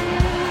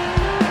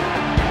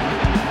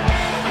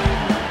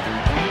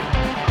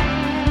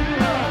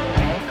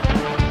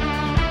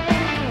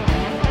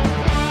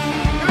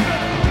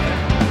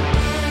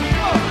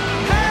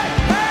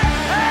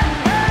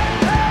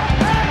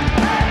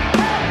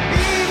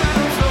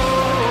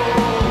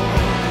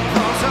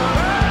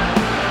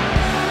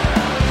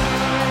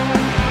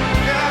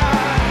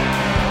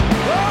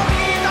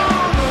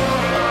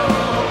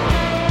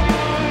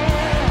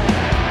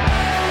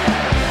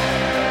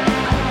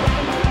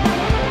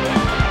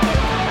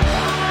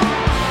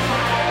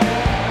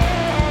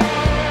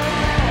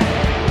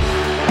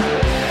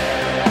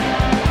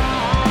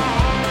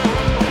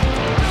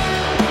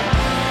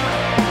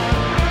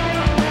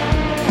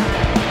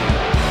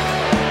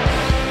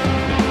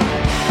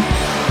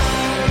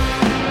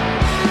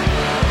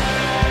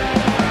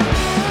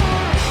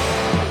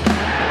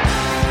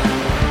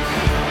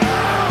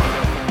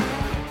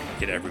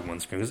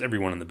 Because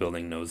everyone in the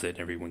building knows it.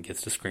 Everyone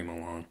gets to scream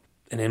along.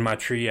 And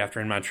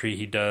after In My Tree,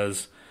 he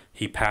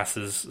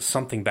passes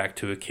something back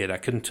to a kid. I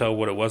couldn't tell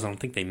what it was. I don't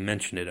think they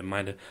mentioned it.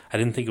 I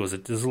didn't think it was.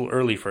 It was a little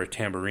early for a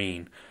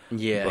tambourine.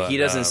 Yeah, but he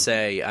doesn't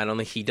say. I don't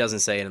think he doesn't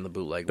say it in the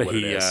bootleg. But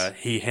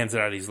he hands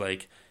it out. He's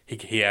like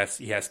he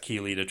asks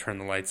Keeley to turn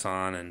the lights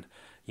on and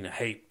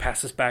hey,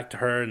 pass this back to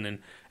her. And then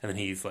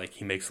he's like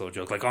he makes a little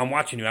joke like, oh, I'm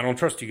watching you. I don't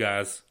trust you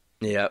guys.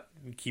 Yep.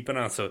 Keep it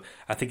on. So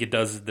I think it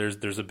does.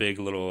 There's a big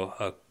little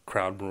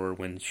crowd roar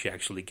when she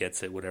actually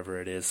gets it,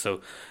 whatever it is. So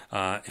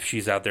if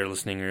she's out there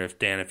listening, or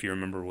if you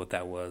remember what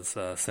that was,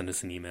 send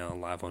us an email,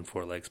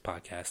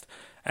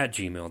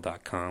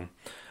 liveonfourlegspodcast@gmail.com.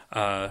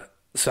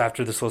 So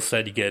after this little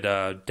set, you get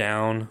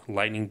Down,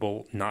 Lightning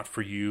Bolt, Not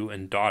For You,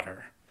 and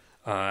Daughter.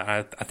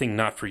 I think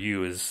Not For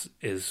You is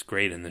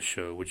great in this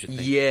show. What'd you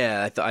think?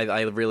 Yeah,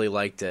 I really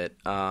liked it.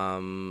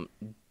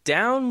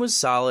 Down was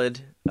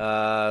solid.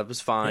 It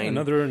was fine.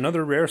 Yeah,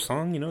 another rare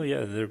song.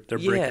 They're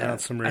breaking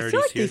out some rarities. I feel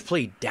like here. They've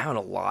played Down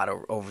a lot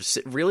over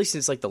really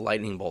since like the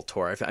Lightning Bolt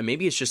tour.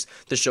 Maybe it's just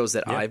the shows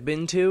that I've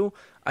been to.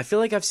 I feel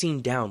like I've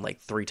seen Down like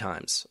 3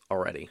 times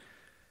already.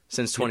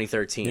 since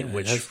 2013, Yeah,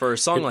 which for a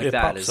song like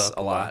that is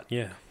a lot.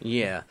 Yeah.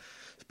 Yeah.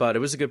 But it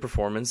was a good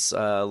performance.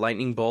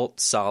 Lightning Bolt,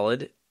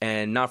 solid.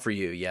 And Not For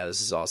You. Yeah,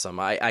 this is awesome.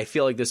 I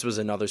feel like this was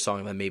another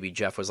song that maybe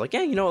Jeff was like,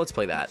 yeah, you know what, let's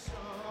play that.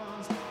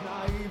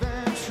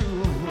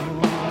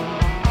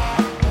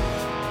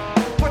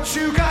 But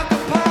you got the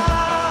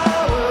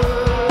power.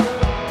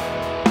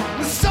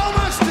 There's so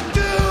much to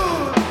do.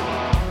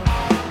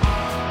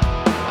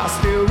 I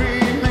still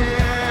remember.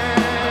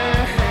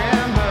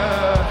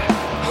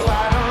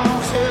 Why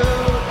don't you?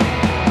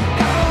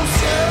 Don't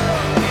you?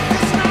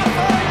 It's not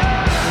for you.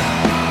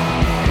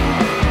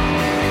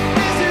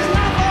 This is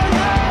not for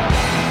you.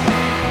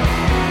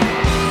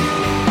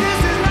 This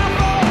is not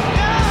for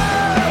you.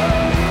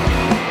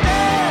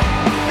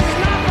 It's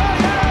not for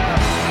you.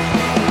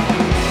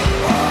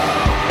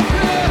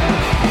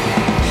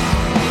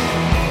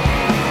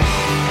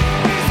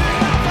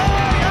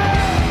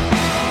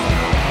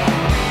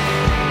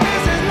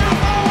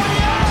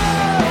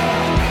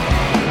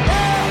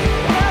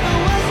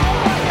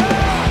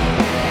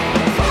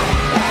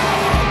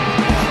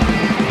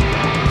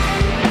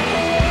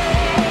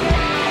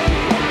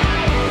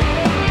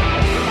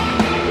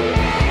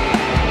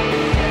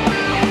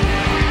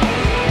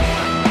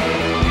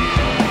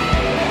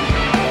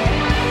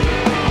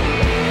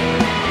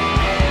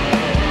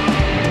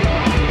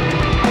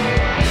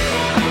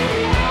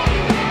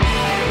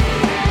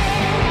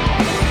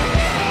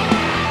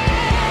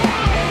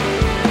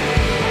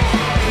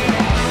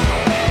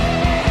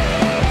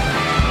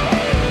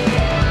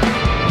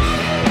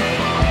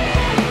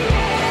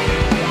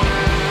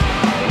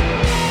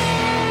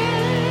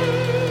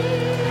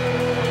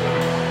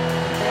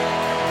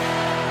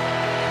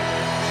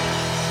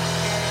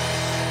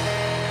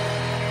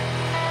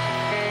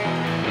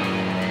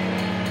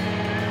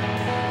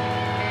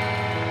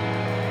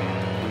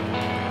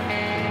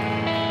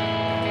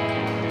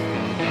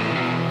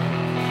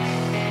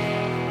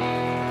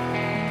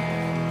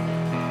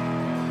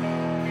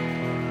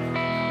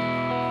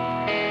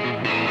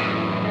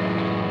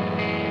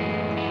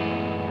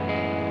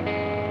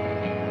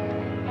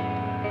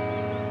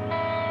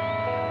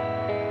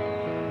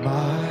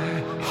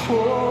 My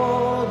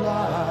whole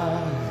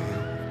life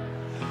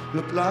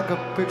looked like a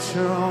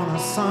picture on a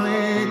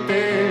sunny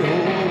day.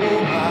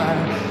 Oh, my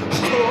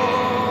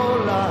whole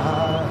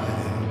life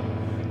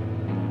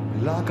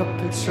like a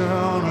picture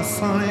on a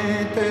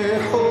sunny day.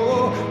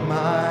 Oh,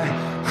 my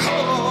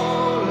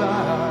whole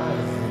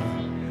life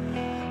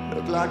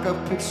looked like a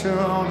picture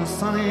on a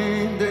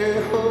sunny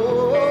day.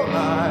 Oh,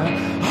 my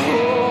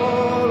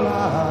whole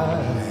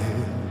life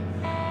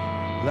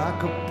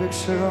like a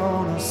picture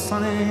on a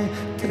sunny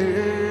day.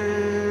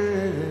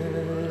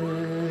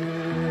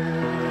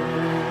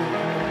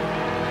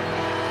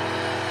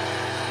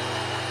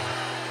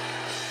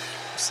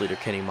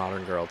 Sleater-Kinney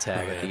Modern Girl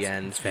tag at the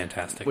end. It's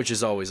fantastic. Which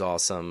is always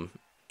awesome.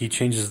 He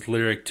changes the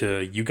lyric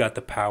to "You got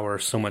the power,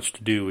 so much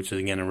to do," which is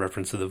again a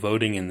reference to the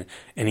voting, and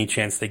any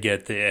chance they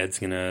get, the Ed's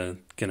gonna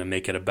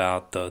make it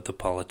about the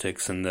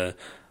politics and the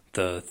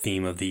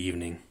theme of the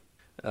evening.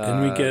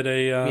 Then we get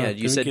a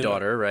you said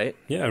daughter, right?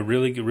 Yeah, a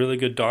really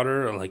good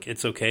daughter. Like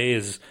It's Okay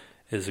is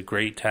a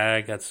great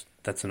tag.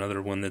 That's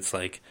another one that's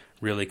like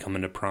really come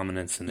into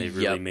prominence, and they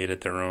really made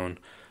it their own.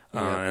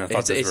 And I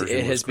thought this version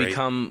it has was great.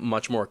 become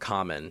much more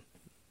common.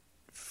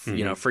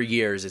 You know, for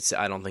years,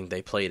 I don't think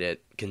they played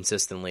it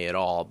consistently at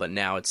all, but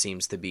now it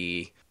seems to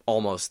be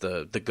almost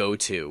the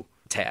go-to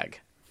tag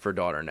for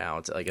daughter now.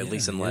 It's like at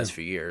least in the last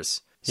few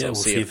years. So we'll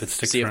see if it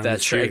sticks see around if that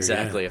this year.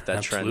 exactly Yeah, if that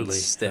absolutely, trend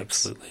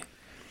sticks.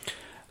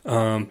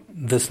 Absolutely.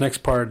 This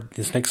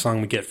next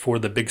song we get For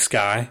the Big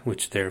Sky,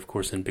 which they're of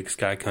course in Big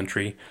Sky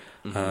country,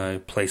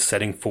 plays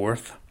Setting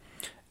Forth,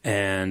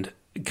 and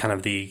kind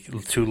of the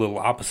two little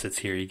opposites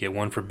here. You get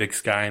one for Big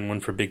Sky and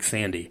one for Big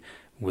Sandy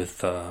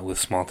with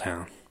Small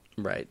Town.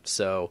 Right.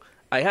 So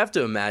I have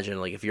to imagine,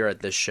 like, if you're at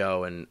this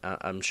show, and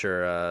I'm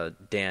sure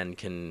Dan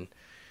can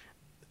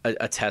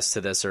attest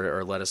to this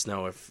or let us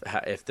know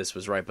if this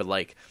was right, but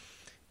like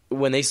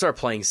when they start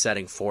playing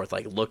Setting Forth,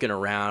 like looking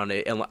around,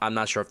 and I'm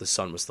not sure if the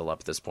sun was still up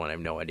at this point, I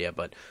have no idea,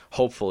 but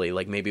hopefully,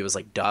 like maybe it was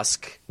like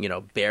dusk,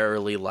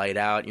 barely light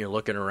out, and you're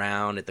looking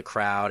around at the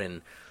crowd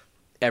and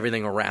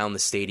everything around the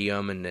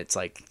stadium, and it's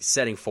like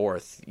Setting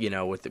Forth,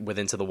 with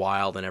Into the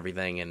Wild and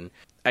everything, and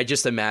I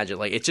just imagine,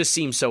 like, it just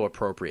seems so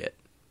appropriate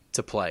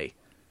to play.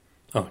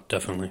 Oh,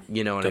 definitely.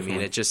 You know what I mean?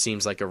 It just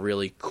seems like a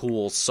really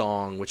cool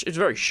song, which is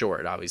very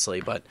short, obviously,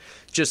 but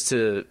this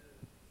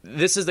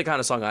is the kind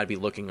of song I'd be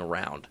looking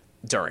around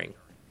during.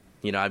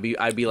 I'd be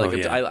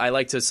like, I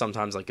like to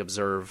sometimes like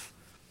observe,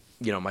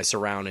 my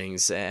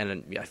surroundings,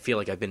 and I feel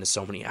like I've been to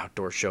so many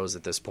outdoor shows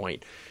at this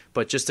point,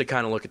 but just to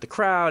kind of look at the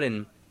crowd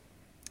and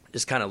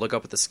just kind of look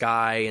up at the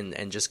sky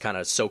and just kind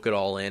of soak it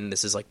all in.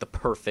 This is like the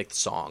perfect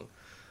song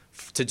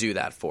to do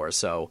that for.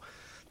 So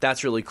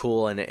that's really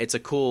cool, and it's a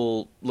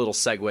cool little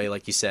segue,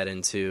 like you said,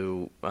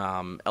 into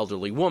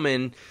Elderly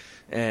Woman,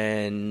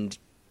 and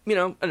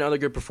another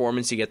good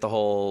performance. You get the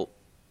whole,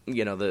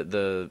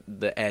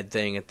 the Ed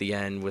thing at the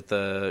end with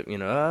the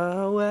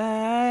oh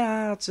way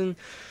out, and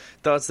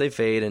thoughts they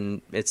fade,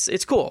 and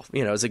it's cool.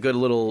 You know, it's a good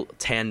little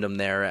tandem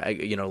there.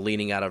 You know,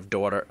 leaning out of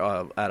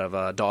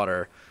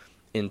daughter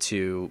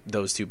into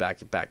those two back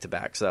to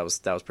back. So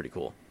that was pretty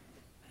cool.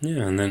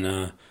 Yeah, and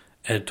then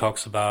Ed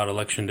talks about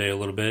Election Day a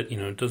little bit. You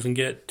know, it doesn't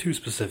get too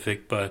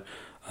specific, but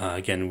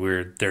again,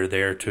 they're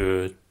there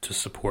to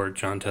support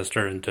Jon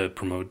Tester and to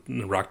promote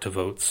Rock to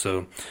Vote.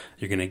 So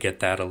you're going to get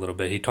that a little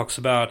bit. He talks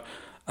about,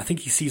 I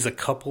think he sees a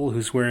couple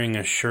who's wearing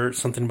a shirt,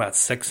 something about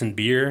sex and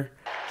beer.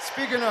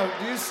 Speaking of,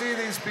 do you see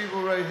these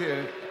people right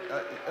here?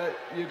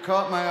 You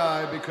caught my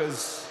eye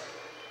because,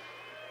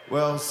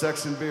 well,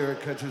 sex and beer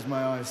catches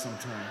my eye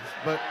sometimes.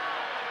 But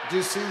do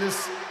you see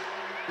these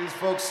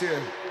folks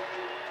here?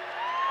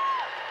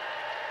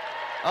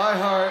 I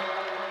heart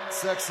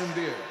sex and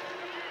beer.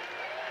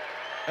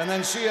 And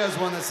then she has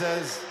one that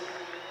says,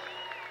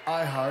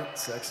 I heart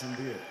sex and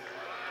beer.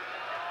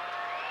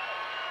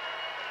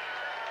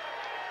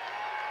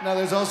 Now,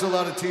 there's also a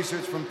lot of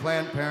t-shirts from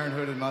Planned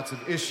Parenthood and lots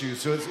of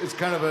issues, so it's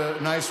kind of a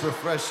nice,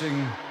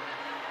 refreshing,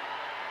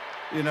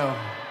 you know.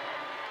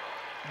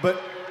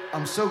 But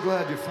I'm so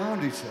glad you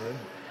found each other.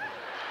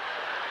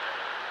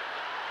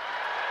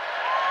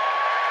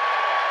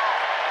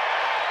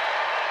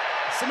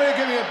 Somebody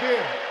give me a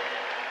beer.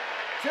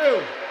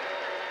 Two.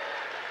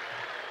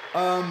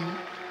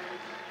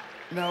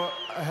 Now,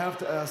 I have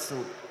to ask,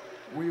 though,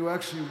 were you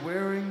actually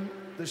wearing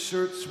the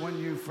shirts when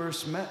you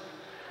first met?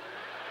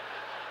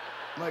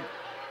 Like,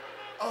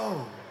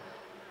 oh,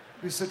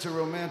 it'd be such a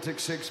romantic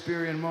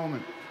Shakespearean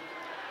moment.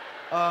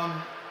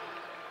 I'm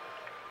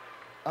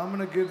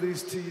gonna give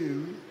these to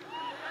you.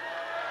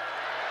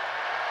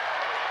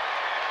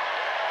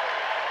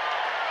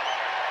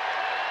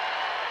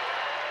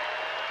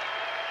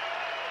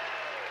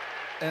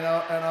 And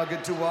I'll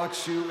get to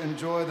watch you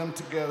enjoy them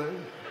together.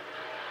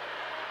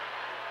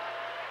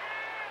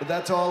 But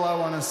that's all I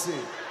want to see.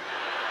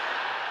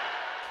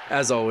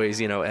 As always,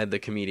 you know, Ed the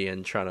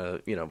comedian trying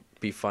to, you know,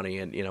 be funny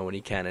and, you know, when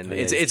he can, and Yeah,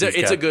 it's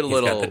a good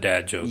little, he's got the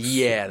dad jokes.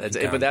 Yeah,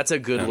 but that's a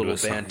good down to little a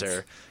science.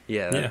 banter.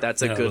 Yeah,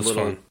 that's a it good was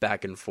little fun.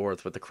 back and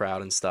forth with the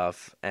crowd and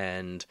stuff.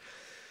 And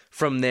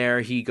from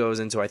there, he goes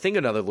into, I think,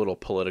 another little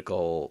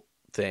political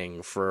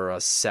thing for a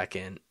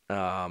second.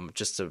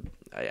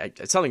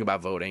 It's something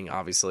about voting,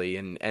 obviously,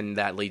 and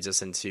that leads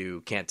us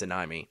into Can't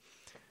Deny Me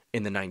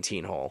in the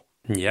 19 hole.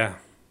 Yeah.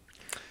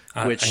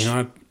 Which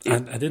I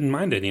didn't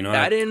mind it, you know.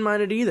 I didn't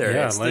mind it either.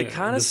 Yeah, It's like, the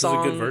kind of this song.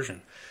 is a good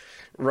version.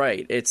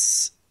 Right.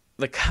 It's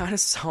the kind of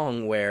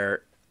song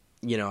where,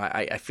 you know,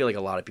 I feel like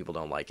a lot of people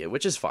don't like it,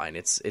 which is fine.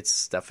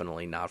 It's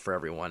definitely not for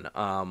everyone.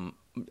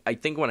 I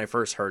think when I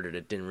first heard it,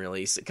 it didn't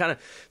really, kind of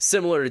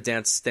similar to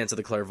Dance of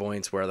the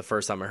Clairvoyants, where the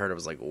first time I heard it, I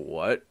was like,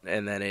 what?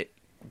 And then it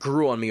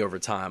grew on me over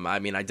time. I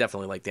mean, I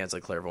definitely like Dance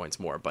of the Clairvoyants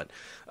more, but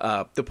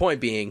the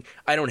point being,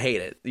 I don't hate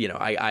it. You know,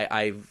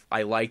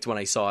 I liked when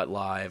I saw it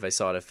live. I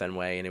saw it at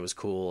Fenway, and it was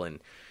cool. And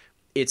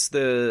it's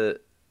the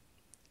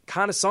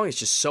kind of song, it's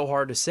just so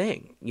hard to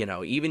sing. You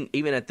know, even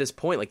at this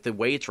point, like the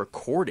way it's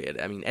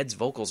recorded. I mean, Ed's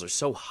vocals are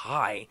so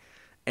high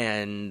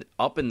and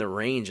up in the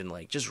range, and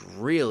like just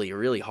really,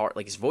 really hard.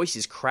 Like his voice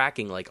is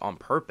cracking like on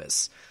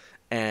purpose,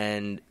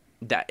 and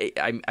that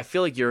I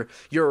feel like you're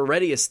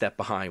already a step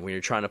behind when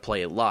you're trying to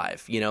play it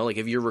live. You know, like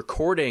if your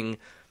recording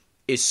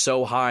is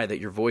so high that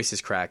your voice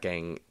is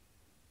cracking,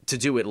 to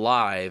do it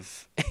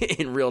live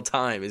in real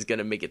time is going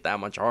to make it that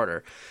much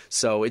harder.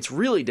 So it's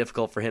really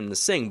difficult for him to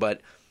sing.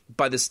 But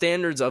by the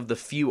standards of the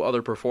few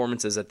other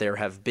performances that there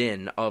have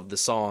been of the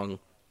song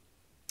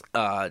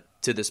to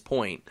this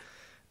point,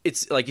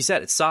 it's like you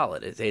said, it's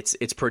solid.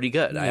 It's pretty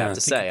good. Yeah, I have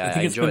to say, I I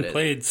think it's enjoyed been it.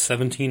 played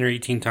 17 or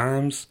 18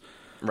 times.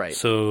 Right.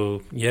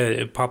 So, yeah,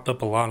 it popped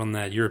up a lot on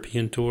that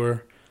European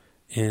tour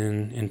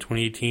in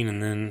 2018,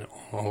 and then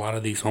a lot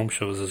of these home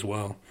shows as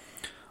well.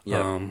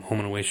 Yep. Home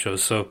and away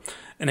shows. So,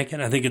 and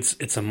again, I think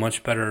it's a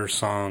much better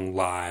song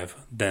live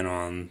than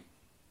on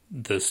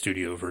the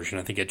studio version.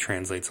 I think it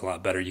translates a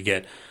lot better. You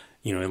get,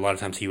 you know, a lot of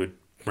times he would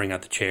bring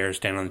out the chair,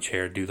 stand on the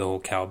chair, do the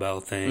whole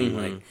cowbell thing. Mm-hmm.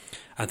 Like,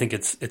 I think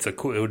it's a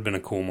cool. It would have been a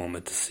cool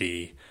moment to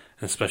see,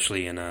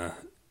 especially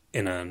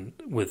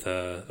with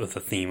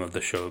a theme of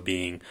the show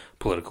being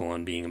political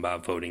and being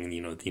about voting.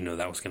 You know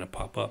that was going to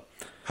pop up.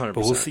 100%.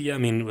 But we'll see. I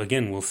mean,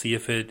 again, we'll see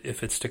if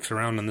it sticks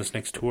around on this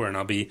next tour, and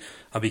I'll be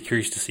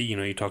curious to see. You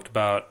know, you talked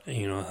about,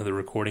 you know, the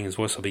recording his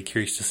voice. I'll be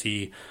curious to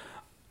see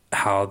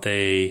how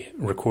they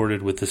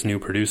recorded with this new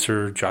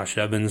producer, Josh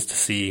Evans, to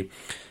see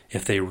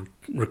if they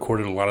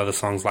recorded a lot of the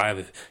songs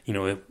live.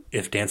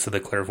 If Dance of the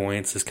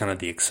Clairvoyants is kind of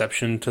the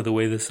exception to the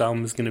way this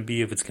album is going to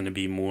be, if it's going to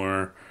be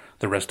more,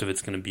 the rest of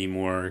it's going to be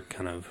more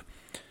kind of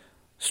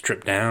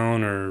stripped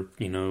down, or,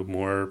 you know,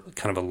 more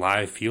kind of a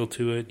live feel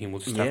to it. We'll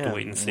just have to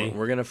wait and see.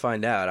 We're going to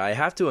find out. I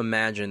have to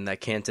imagine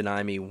that Can't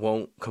Deny Me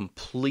won't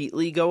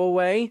completely go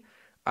away.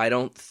 I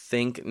don't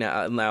think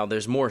now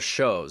there's more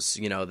shows,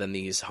 you know, than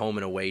these home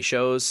and away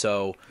shows.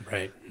 So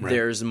right.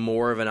 There's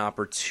more of an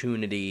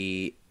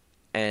opportunity.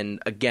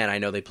 And again, I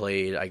know they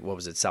played, what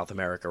was it, South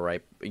America,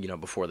 right? You know,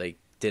 before they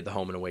did the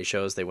home and away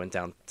shows, they went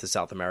down to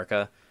South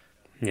America,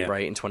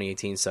 right, in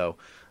 2018. So,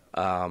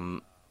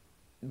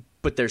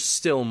 but there's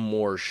still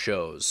more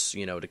shows,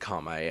 to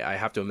come. I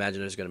have to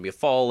imagine there's going to be a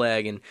fall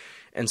leg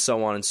and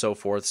so on and so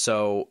forth.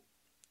 So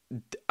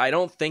I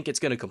don't think it's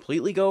going to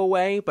completely go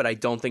away, but I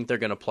don't think they're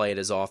going to play it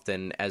as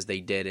often as they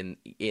did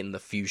in the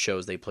few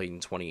shows they played in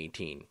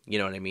 2018. You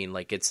know what I mean?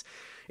 Like it's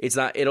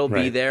not. It'll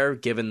be there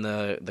given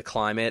the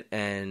climate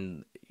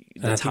and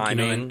the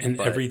timing.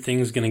 And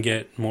everything's going to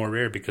get more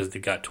rare because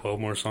they've got 12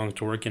 more songs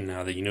to work in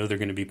now that they're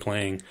going to be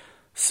playing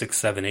 6,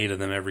 7, 8 of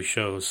them every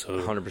show. So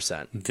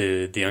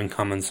 100%. The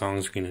uncommon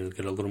songs are going to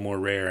get a little more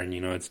rare, and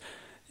it's.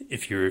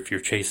 If you're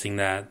chasing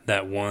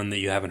that one that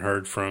you haven't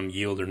heard from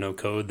Yield or No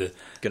Code, the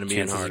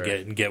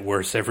chances get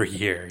worse every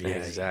year. Yeah,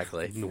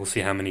 exactly. We'll see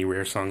how many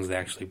rare songs they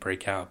actually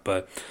break out.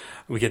 But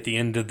we get the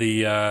end of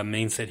the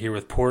main set here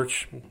with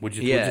Porch. What'd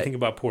you think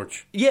about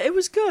Porch? Yeah, it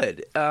was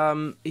good.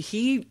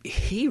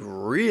 He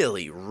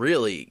really,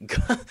 really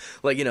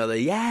like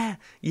the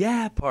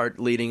yeah part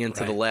leading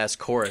into the last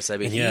chorus. I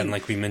mean, and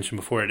like we mentioned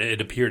before, it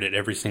appeared at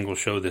every single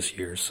show this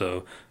year.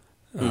 So.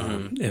 They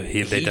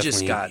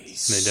definitely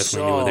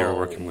knew what they were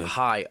working with.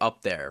 High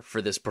up there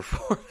for this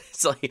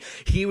performance. Like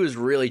he was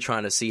really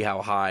trying to see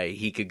how high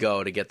he could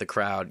go to get the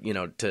crowd,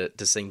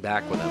 to sing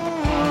back with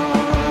him.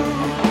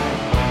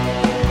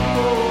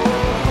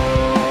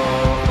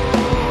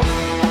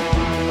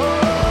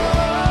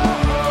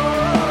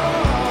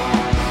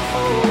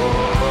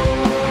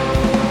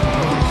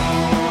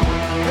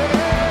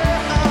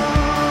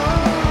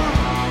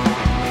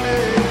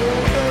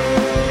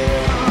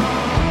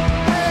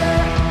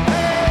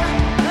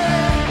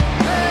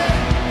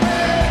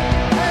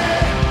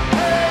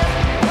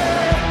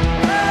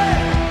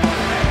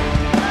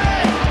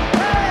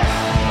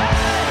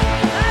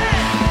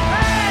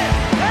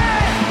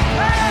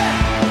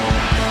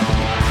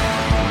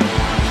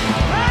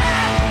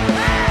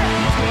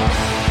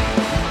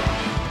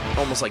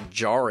 Like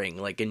jarring,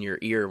 like in your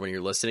ear when you're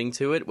listening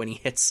to it when he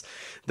hits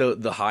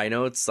the high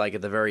notes, like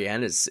at the very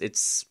end.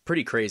 It's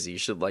pretty crazy. You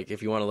should, like,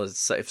 if you want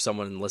to if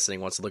someone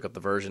listening wants to look up the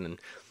version and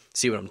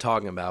see what I'm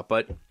talking about.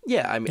 But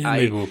yeah, I mean,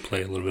 maybe we'll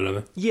play a little bit of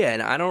it. Yeah,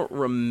 and I don't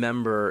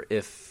remember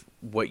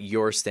what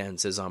your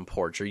stance is on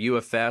Porch. Are you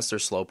a fast or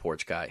slow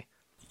Porch guy?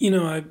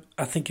 I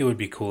think it would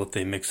be cool if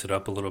they mix it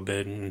up a little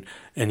bit, and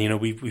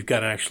we've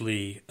got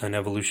actually an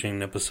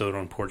Evolution episode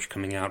on Porch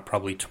coming out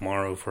probably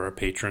tomorrow for our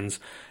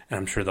patrons, and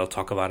I'm sure they'll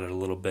talk about it a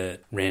little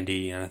bit.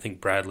 Randy and I think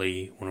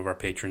Bradley, one of our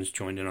patrons,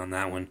 joined in on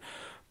that one.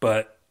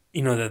 But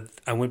that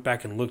I went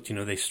back and looked.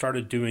 They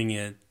started doing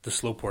it, the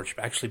slow Porch,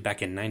 actually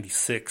back in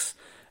 '96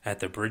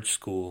 at the Bridge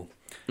School,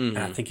 and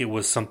I think it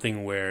was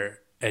something where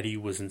Eddie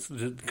was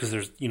because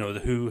there's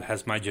the Who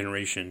has My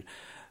Generation.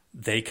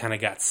 They kind of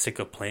got sick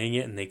of playing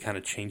it, and they kind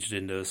of changed it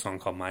into a song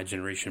called My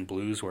Generation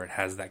Blues, where it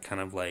has that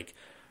kind of like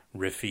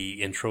riffy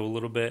intro a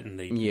little bit.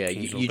 And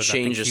you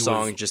change a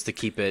song just to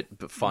keep it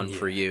fun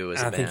for you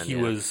as a band. I think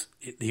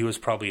he was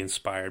probably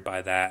inspired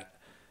by that,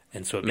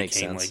 and so it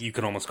became like you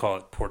could almost call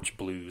it Porch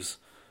Blues,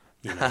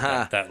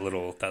 that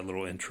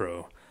little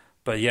intro.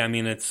 But yeah, I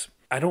mean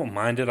I don't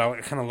mind it. I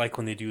kind of like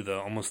when they do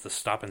almost the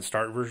stop and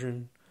start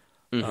version,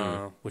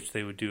 which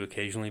they would do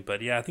occasionally.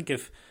 But yeah, I think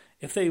if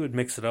they would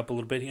mix it up a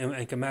little bit,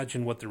 like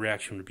imagine what the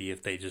reaction would be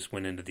if they just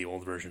went into the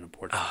old version of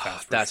Porch.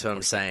 That's what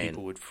I'm saying.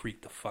 People would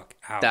freak the fuck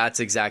out.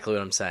 That's exactly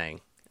what I'm saying.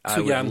 I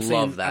would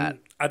love that.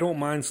 I don't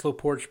mind slow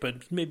Porch,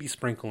 but maybe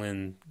sprinkle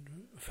in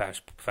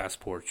fast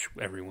Porch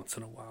every once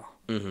in a while.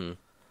 Mm-hmm.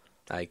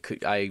 I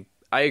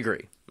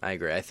agree.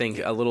 I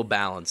think a little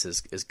balance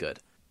is good.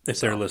 If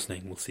they're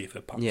listening, we'll see if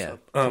it pops up.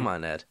 Come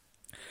on, Ed.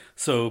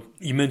 So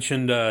you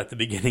mentioned at the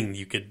beginning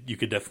you could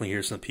definitely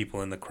hear some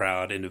people in the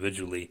crowd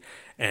individually,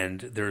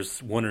 and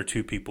there's one or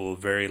two people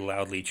very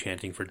loudly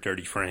chanting for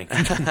Dirty Frank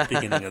at the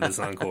beginning of this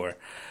encore.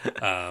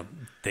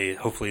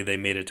 Hopefully they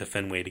made it to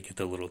Fenway to get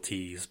the little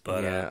tease,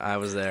 but I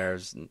was there. It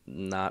was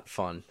not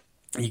fun.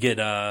 You get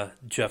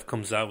Jeff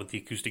comes out with the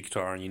acoustic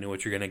guitar, and you know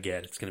what you're gonna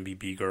get. It's gonna be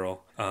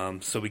B-Girl.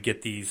 So we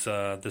get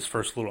this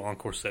first little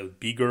encore set with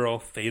B-Girl,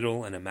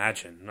 Fatal, and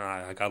Imagine.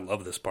 I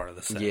love this part of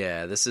the set.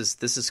 Yeah, this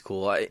is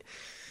cool.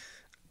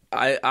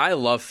 I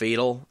love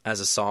Fatal as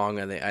a song.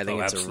 I think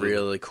it's absolutely a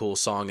really cool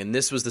song. And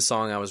this was the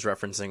song I was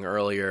referencing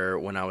earlier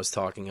when I was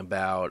talking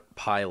about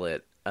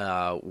Pilot,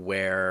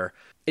 where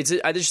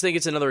I just think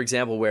it's another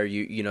example where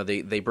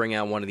they bring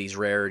out one of these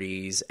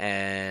rarities,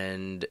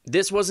 and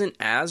this wasn't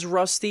as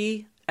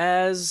rusty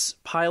as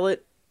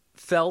Pilot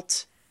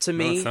felt to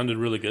me. It sounded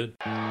really good.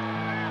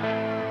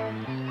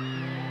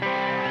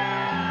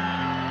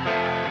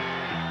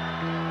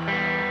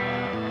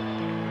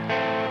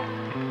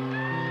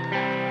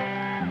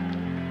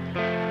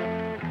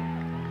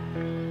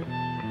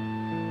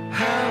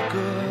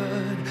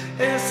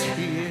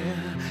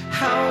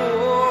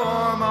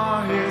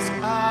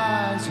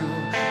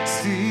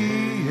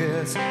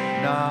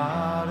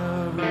 Not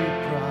a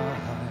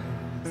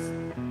reprise.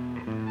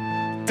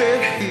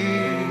 Did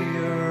he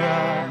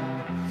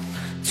arrive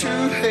too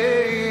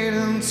late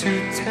and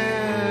too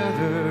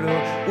tethered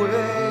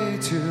away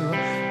to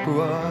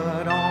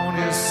put on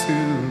his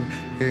suit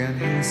and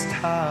his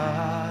tie?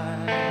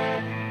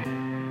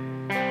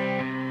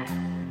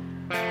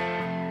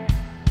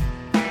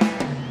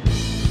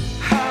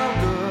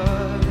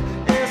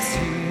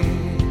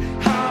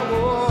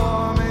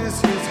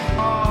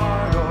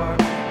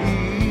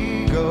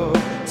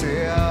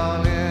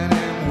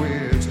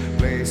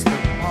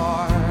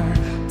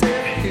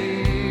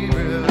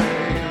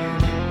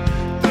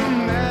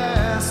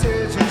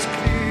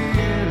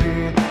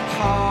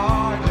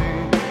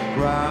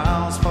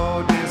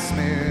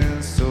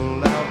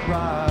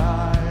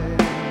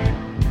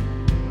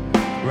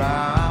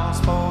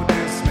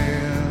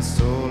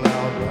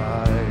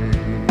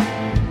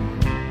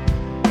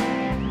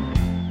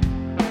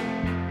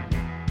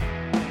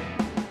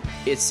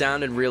 it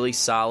sounded really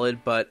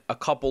solid, but a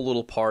couple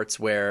little parts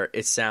where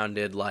it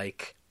sounded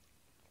like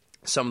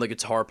some of the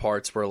guitar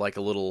parts were like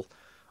a little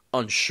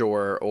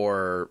unsure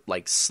or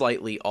like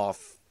slightly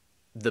off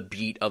the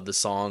beat of the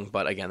song.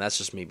 But again, that's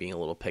just me being a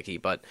little picky.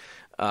 But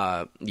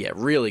yeah,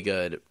 really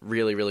good,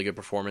 really, really good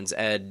performance.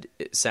 Ed,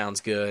 it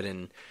sounds good,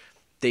 and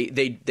they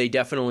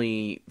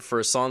definitely, for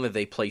a song that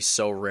they play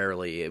so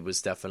rarely, it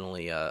was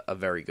definitely a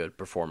very good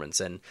performance.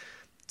 And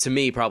to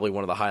me, probably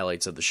one of the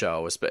highlights of the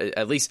show,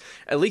 at least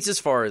as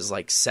far as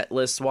like set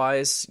list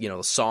wise, you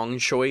know, song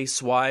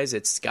choice wise,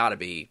 it's got to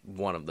be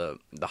one of the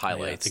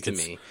highlights to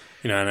me.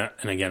 You know,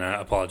 and again,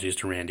 apologies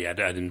to Randy, I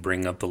didn't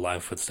bring up the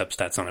live footstep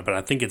stats on it, but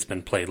I think it's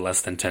been played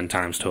less than 10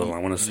 times total. I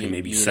want to say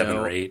maybe 7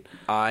 or 8.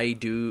 I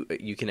do.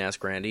 You can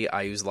ask Randy.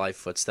 I use live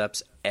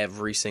footsteps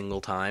every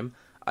single time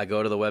I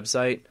go to the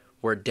website.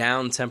 We're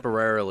down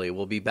temporarily.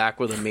 We'll be back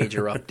with a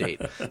major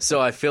update.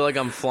 So I feel like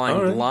I'm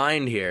flying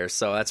blind here.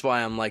 So that's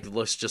why I'm like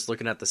just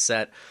looking at the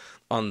set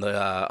on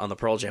the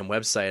Pearl Jam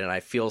website, and I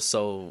feel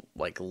so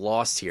like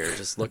lost here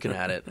just looking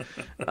at it.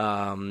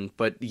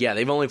 But yeah,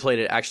 they've only played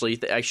it.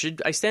 Actually, I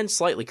stand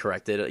slightly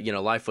corrected. You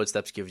know, Live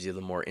Footsteps gives you the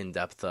more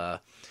in-depth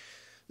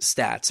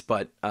stats,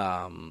 but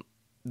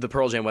the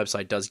Pearl Jam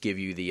website does give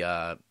you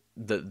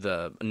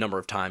the number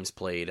of times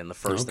played and the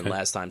first and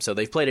last time. So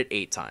they've played it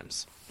 8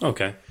 times.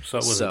 Okay, so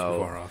it wasn't too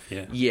far off.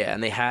 Yeah,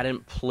 and they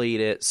hadn't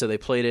played it. So they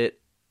played it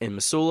in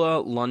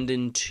Missoula,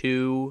 London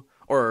 2.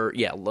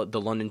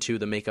 The London 2,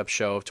 the makeup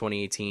show of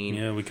 2018.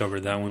 Yeah, we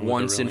covered that one.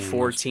 Once in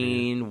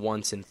 14,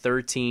 once in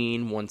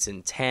 13, once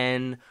in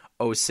 10,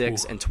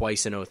 06, and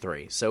twice in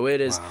 03. So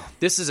it is. Wow.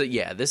 This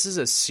is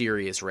a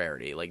serious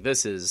rarity. Like,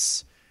 this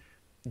is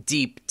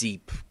deep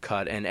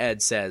cut. And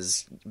Ed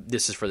says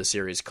this is for the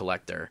serious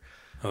collector.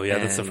 Oh yeah,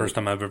 that's the first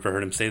time I've ever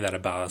heard him say that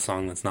about a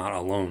song that's not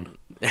Alone.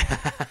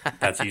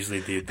 That's usually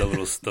the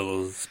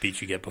little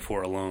speech you get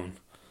before Alone.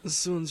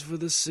 This one's for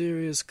the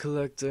serious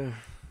collector.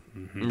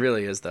 Mm-hmm. It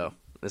really is, though.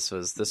 This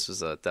was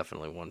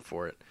definitely one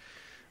for it.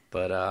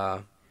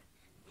 But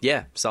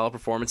yeah, solid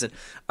performance. And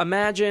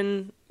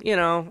imagine, you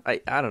know, I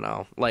don't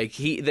know, like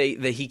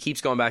he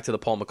keeps going back to the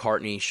Paul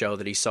McCartney show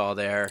that he saw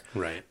there,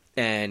 right?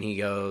 And he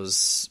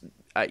goes,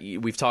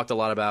 we've talked a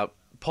lot about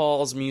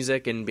Paul's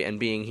music and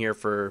being here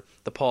for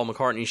the Paul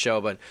McCartney show,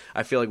 but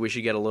I feel like we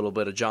should get a little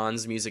bit of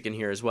John's music in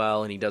here as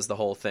well. And he does the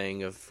whole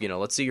thing of, you know,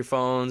 let's see your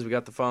phones. We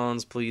got the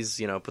phones. Please,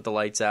 you know, put the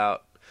lights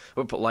out.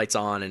 Or put lights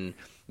on and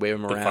wave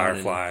them around.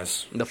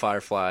 The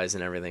fireflies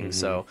and everything. Mm-hmm.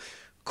 So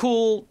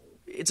cool.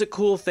 It's a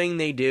cool thing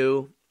they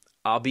do.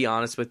 I'll be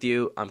honest with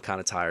you. I'm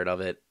kind of tired of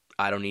it.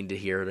 I don't need to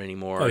hear it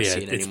anymore. Oh yeah,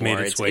 it's made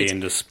its way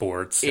into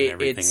sports and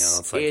everything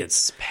else. Like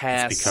it's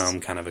become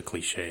kind of a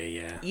cliche.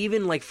 Yeah.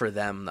 Even like for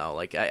them though,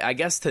 like I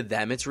guess to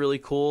them it's really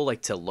cool,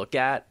 like to look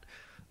at.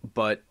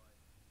 But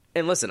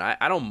and listen,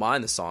 I don't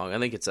mind the song. I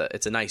think it's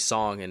a nice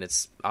song, and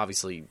it's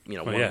obviously, you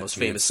know, one of the most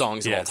famous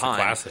songs of all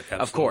time. It's a classic,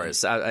 absolutely. Of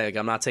course,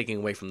 I'm not taking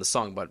away from the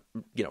song, but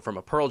you know, from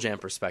a Pearl Jam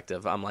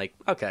perspective, I'm like,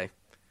 okay,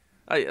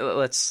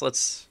 let's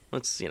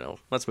you know,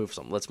 let's pick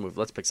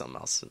something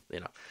else, you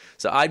know.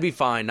 So I'd be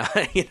fine,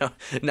 you know,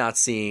 not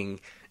seeing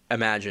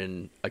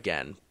Imagine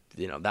again,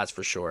 you know, that's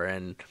for sure.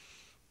 And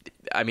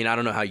I mean, I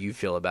don't know how you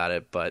feel about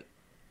it, but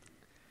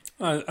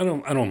I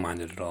don't mind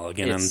it at all.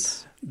 Again,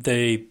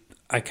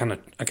 I kind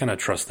of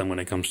trust them when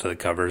it comes to the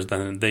covers.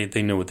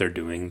 They know what they're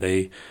doing.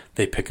 They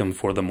pick them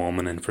for the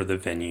moment and for the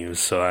venues.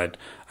 So I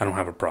don't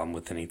have a problem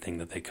with anything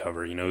that they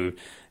cover. You know,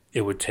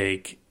 it would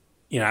take,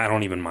 you know, I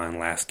don't even mind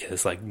Last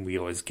Kiss. Like, we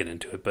always get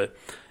into it, but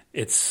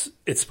it's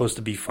supposed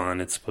to be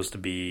fun. It's supposed to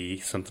be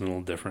something a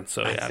little different.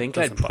 So yeah, I think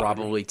I'd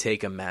probably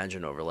take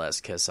Imagine over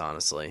Last Kiss,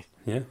 honestly.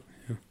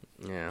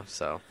 Yeah.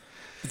 So.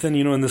 But then,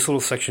 you know, in this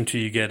little section, too,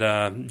 you get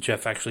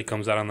Jeff actually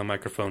comes out on the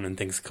microphone and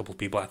thanks a couple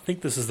people. I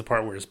think this is the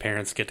part where his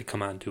parents get to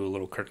come out and do a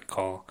little curtain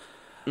call.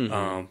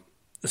 Mm-hmm.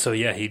 So,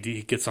 yeah, he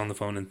gets on the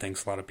phone and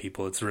thanks a lot of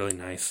people. It's really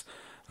nice.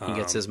 He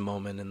gets his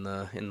moment in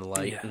the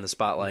light, in the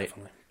spotlight.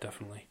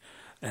 Definitely.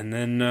 And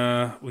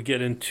then we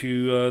get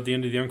into the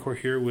end of the encore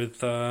here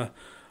with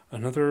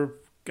another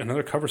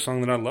cover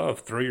song that I love,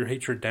 Throw Your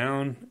Hatred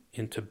Down,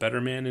 into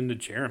Better Man, into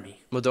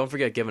Jeremy. Well, don't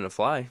forget Given to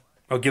Fly.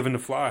 Oh, Given to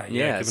Fly.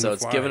 Yeah, so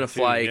it's Given to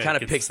Fly. It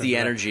kind of picks the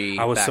energy.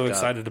 I was so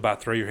excited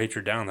about Throw Your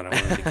Hatred Down that I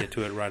wanted to get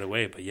to it right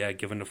away. But yeah,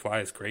 Given to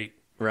Fly is great.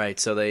 Right,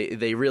 so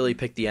they really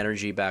pick the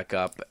energy back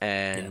up.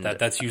 And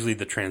that's usually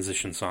the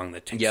transition song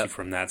that takes you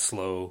from that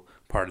slow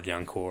part of the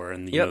encore.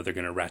 And, you know, they're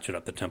going to ratchet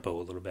up the tempo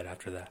a little bit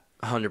after that.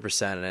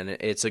 100%. And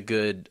it's a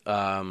good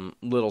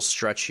little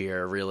stretch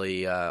here,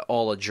 really.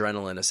 All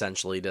adrenaline,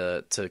 essentially,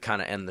 to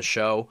kind of end the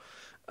show.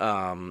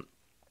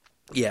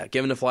 Yeah,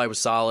 Given to Fly was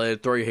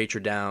solid. Throw Your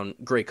Hatred Down,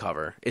 great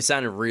cover. It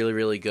sounded really,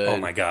 really good. Oh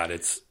my god,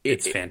 it's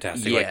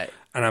fantastic. Yeah,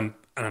 like,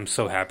 and I'm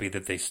so happy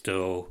that they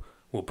still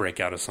will break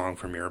out a song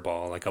from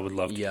Mirrorball. Like, I would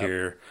love to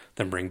hear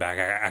them bring back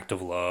Act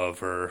of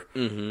Love or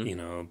you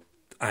know,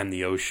 I'm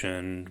the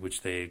Ocean,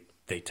 which they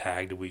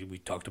tagged. We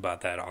talked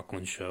about that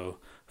Auckland show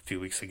a few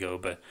weeks ago.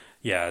 But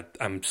yeah,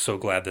 I'm so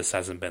glad this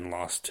hasn't been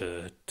lost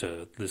to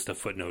just a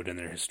footnote in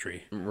their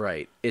history.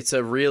 Right. It's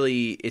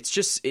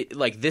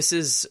like this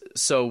is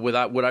so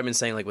without what I've been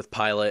saying, like with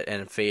Pilot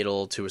and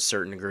Fatal to a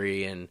certain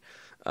degree, and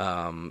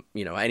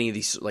any of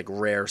these like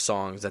rare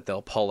songs that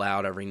they'll pull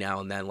out every now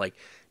and then, like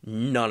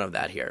none of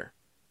that here.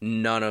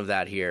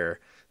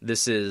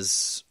 This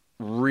is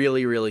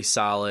really, really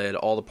solid.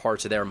 All the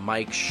parts are there.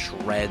 Mike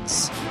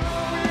shreds.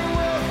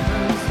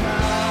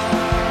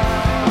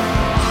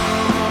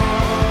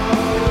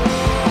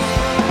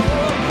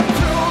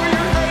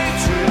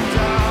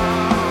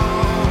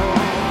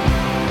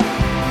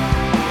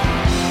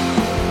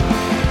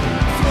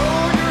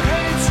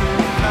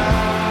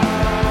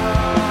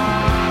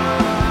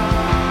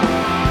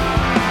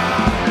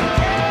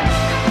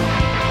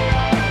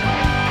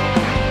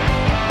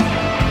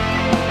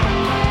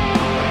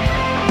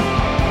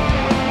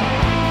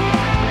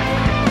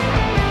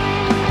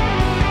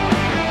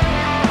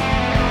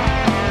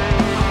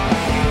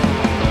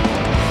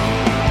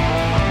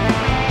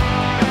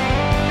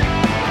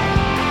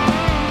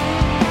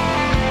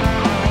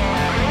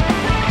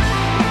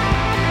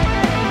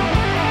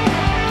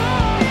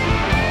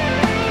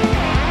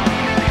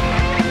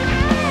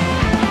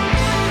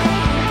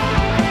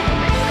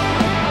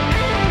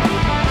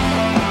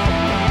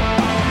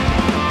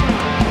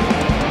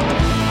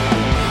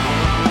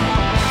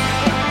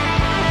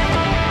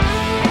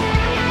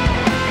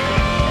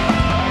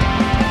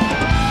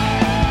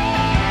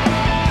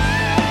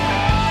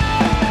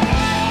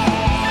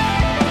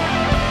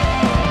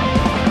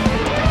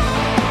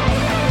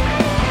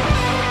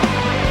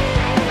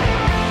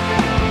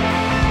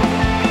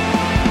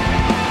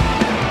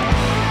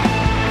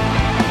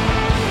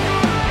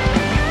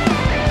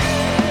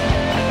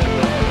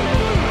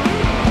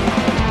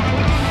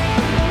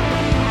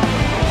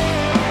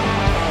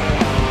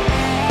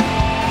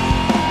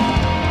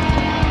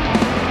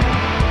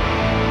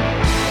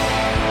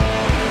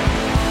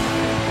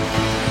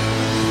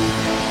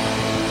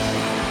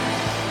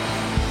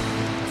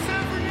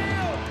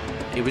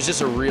 It was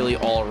just a really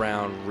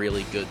all-around,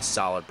 really good,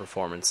 solid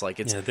performance. Like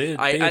it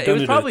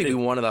would probably be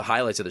one of the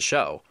highlights of the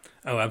show.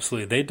 Oh,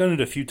 absolutely. They've done it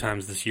a few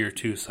times this year,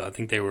 too, so I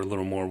think they were a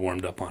little more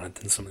warmed up on it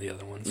than some of the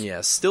other ones.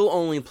 Yeah, still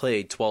only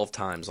played 12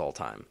 times all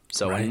time.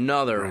 So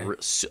another,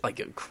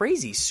 like,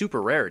 crazy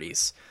super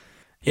rarities.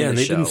 Yeah, and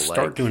they didn't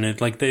start doing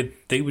it. Like,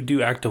 they would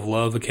do Act of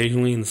Love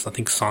occasionally, and I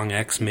think Song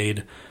X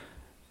made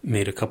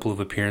a couple of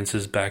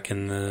appearances back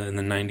in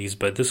the 90s,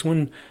 but this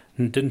one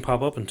didn't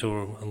pop up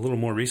until a little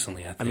more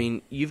recently, I think. I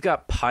mean, you've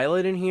got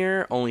Pilot in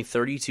here only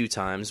 32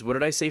 times. What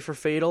did I say for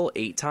Fatal?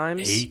 8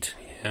 times? 8,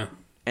 yeah.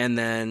 And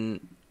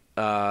then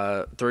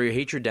Throw Your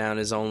Hatred Down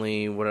is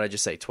only, what did I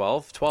just say,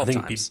 12? 12 times.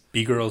 I think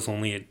B-Girl's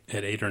only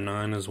at 8 or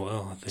 9 as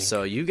well, I think.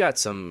 So you got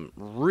some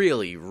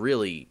really,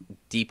 really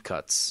deep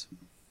cuts,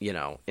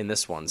 in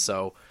this one.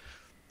 So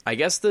I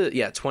guess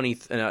 20...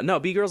 no,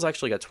 B-Girl's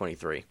actually got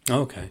 23.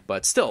 Okay.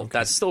 But still,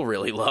 that's still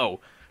really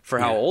low for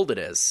how old it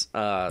is.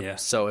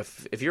 So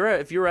if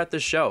you're at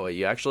this show,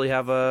 you actually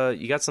have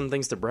you got some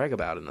things to brag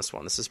about in this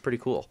one. This is pretty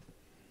cool.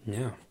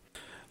 Yeah.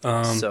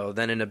 So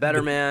then in a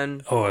Better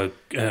Man... I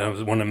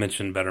want to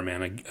mention Better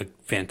Man, a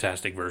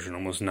fantastic version,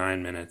 almost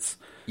 9 minutes.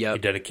 Yep. He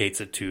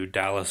dedicates it to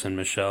Dallas and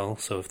Michelle,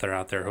 so if they're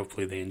out there,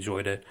 hopefully they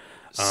enjoyed it.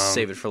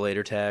 Save it for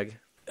later tag.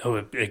 Oh,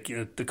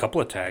 a couple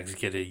of tags.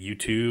 Get a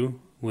U2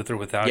 with or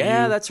without you.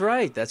 Yeah, that's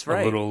right. That's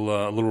right. A little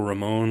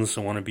Ramones,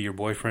 I Want to Be Your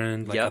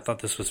Boyfriend. I thought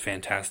this was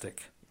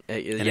fantastic.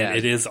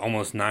 It is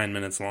almost 9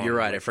 minutes long. You're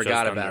right. I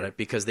forgot about it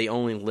because they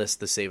only list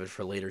the Save It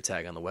for Later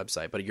tag on the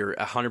website. But you're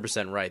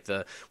 100% right.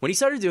 When he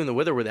started doing the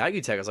With or Without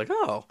You tag, I was like,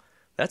 oh,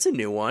 that's a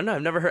new one.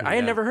 I've never heard. I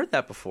had never heard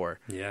that before.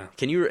 Yeah.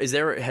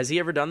 Has he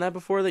ever done that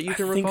before that you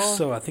can recall? I think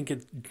so. I think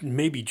it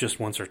maybe just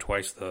once or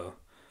twice though.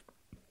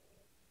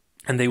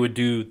 And they would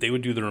do the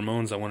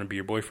Ramones, I Want to Be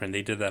Your Boyfriend.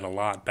 They did that a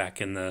lot back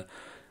in the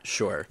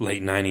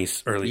late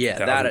 90s, early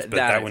 2000s. But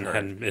that one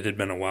it had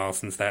been a while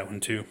since that one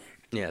too.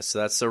 Yeah, so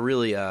that's a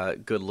really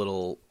good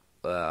little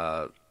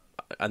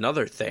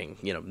another thing,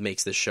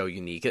 makes this show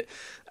unique.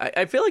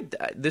 I feel like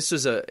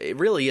it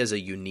really is a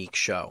unique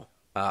show.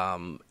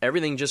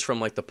 Everything just from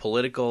like the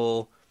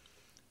political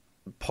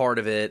part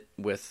of it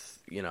with,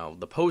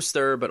 the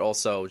poster, but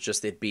also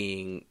just it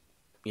being,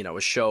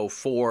 a show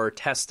for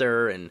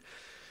Tester and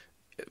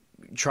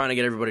trying to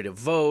get everybody to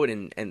vote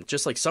and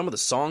just like some of the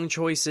song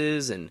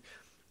choices and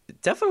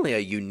definitely a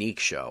unique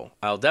show.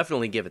 I'll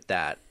definitely give it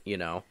that,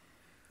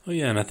 Oh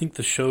yeah, and I think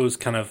the show's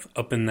kind of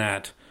up in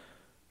that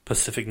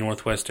Pacific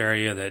Northwest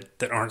area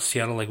that aren't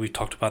Seattle. Like we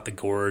talked about the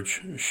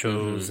Gorge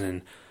shows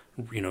and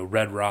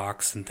Red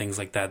Rocks and things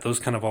like that. Those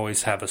kind of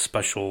always have a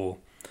special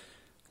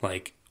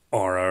like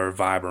aura or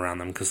vibe around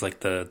them because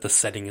like the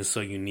setting is so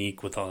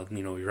unique with all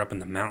you're up in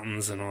the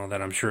mountains and all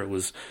that. I'm sure it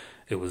was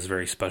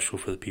very special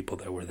for the people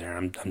that were there.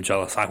 I'm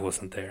jealous I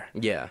wasn't there.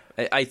 Yeah,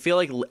 I feel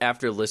like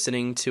after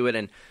listening to it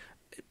and.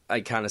 I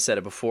kind of said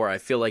it before. I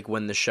feel like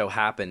when the show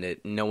happened,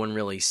 no one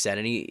really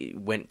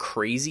went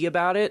crazy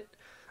about it.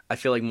 I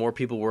feel like more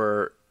people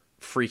were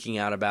freaking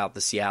out about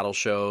the Seattle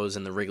shows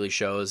and the Wrigley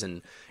shows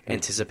and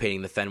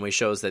anticipating the Fenway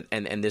shows, that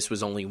and this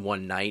was only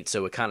one night,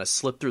 so it kind of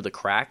slipped through the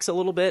cracks a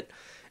little bit,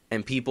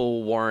 and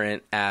people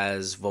weren't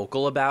as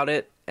vocal about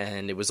it,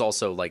 and it was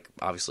also like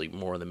obviously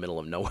more in the middle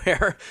of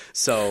nowhere,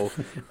 so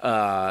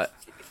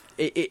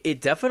it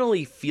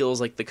definitely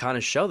feels like the kind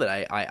of show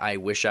that I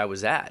wish I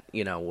was at,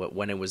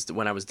 when I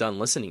was done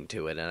listening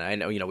to it. And I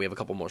know, we have a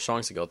couple more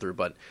songs to go through,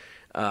 but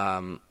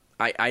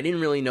I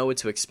didn't really know what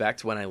to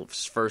expect when I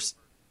first,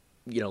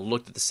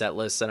 looked at the set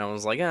list, and I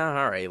was like, all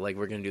right, like,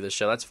 we're going to do this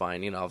show. That's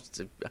fine. I'll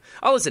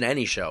listen to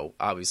any show,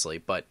 obviously,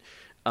 but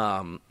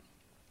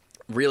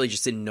really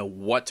just didn't know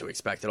what to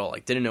expect at all.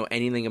 Like, didn't know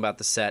anything about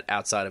the set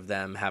outside of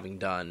them having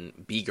done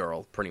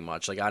B-Girl, pretty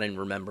much. Like, I didn't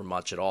remember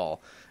much at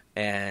all.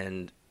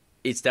 And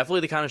it's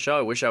definitely the kind of show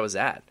I wish I was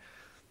at.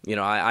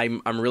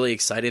 I'm really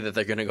excited that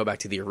they're going to go back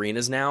to the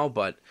arenas now,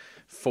 but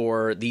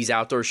for these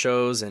outdoor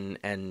shows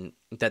and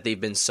that they've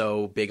been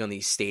so big on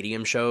these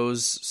stadium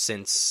shows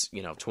since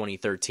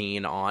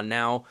 2013 on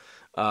now,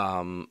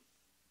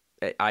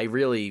 I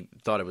really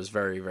thought it was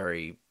very,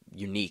 very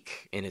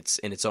unique in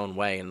its own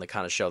way, and the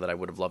kind of show that I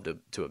would have loved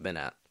to have been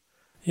at.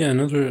 Yeah,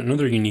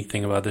 another unique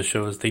thing about this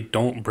show is they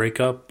don't break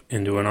up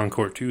into an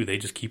encore 2. They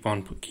just keep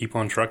on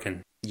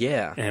trucking.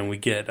 Yeah. And we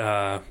get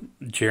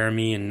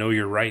Jeremy and Know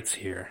Your Rights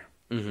here.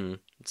 Mm-hmm.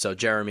 So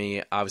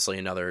Jeremy, obviously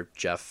another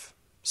Jeff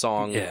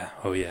song. Yeah.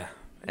 Oh, yeah.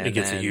 And it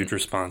gets a huge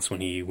response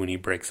when he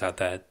breaks out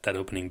that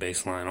opening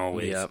bass line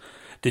always. Yep.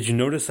 Did you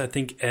notice, I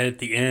think at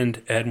the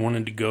end, Ed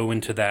wanted to go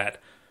into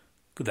that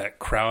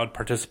crowd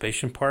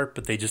participation part,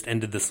 but they just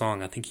ended the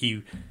song. I think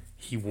he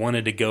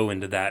wanted to go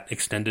into that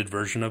extended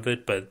version of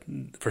it, but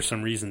for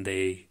some reason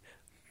the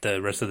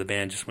rest of the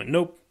band just went,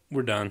 nope,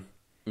 we're done.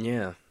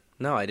 Yeah.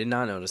 No, I did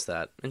not notice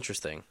that.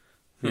 Interesting.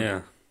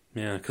 Yeah,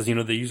 because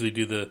they usually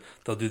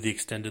they'll do the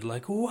extended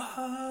like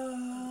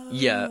whoa,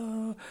 yeah,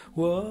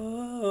 whoa,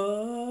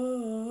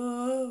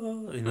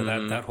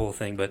 that whole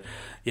thing. But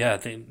yeah, I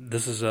think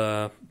this is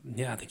I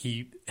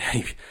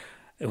think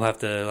we'll have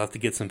to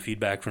get some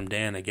feedback from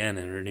Dan again,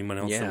 and anyone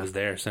else that was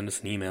there. Send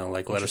us an email,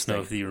 like let us know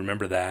if you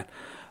remember that.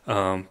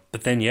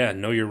 But then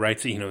Know Your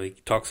Rights. He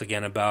talks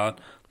again about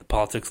the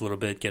politics a little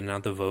bit, getting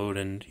out the vote,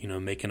 and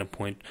making a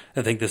point.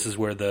 I think this is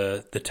where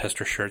the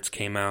Tester shirts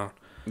came out.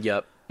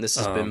 Yep, this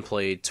has been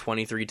played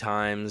 23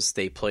 times.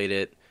 They played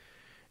it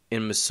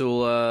in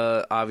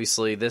Missoula,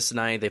 obviously this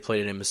night. They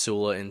played it in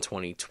Missoula in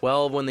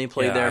 2012 when they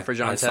played there for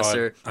John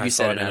Tester. You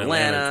said it in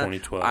Atlanta.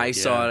 2012. I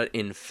saw it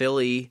in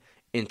Philly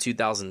in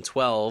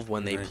 2012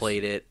 when they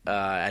played it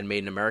at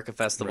Made in America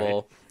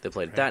Festival. Right. They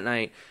played it that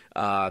night.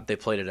 They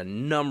played it a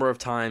number of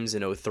times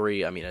in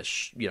 2003. I mean,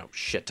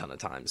 shit ton of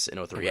times in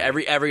 2003.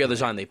 Right. Every other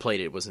time they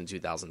played it was in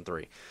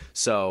 2003.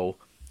 So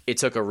it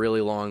took a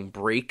really long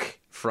break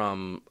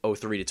from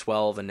 2003 to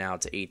 12 and now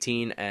to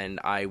 2018. And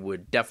I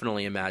would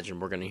definitely imagine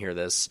we're going to hear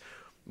this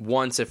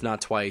once, if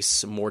not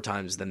twice, more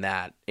times than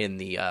that in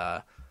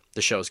the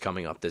shows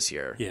coming up this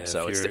year. Yeah,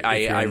 so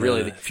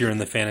if you're in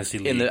the fantasy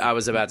league, I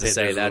was about to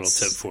say that's a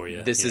little tip for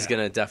you. This is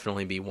going to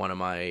definitely be one of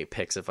my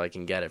picks if I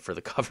can get it for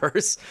the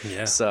covers.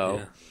 Yeah. So.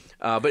 Yeah.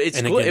 But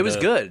it's cool. It was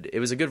good.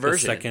 It was a good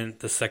version.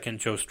 The second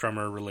Joe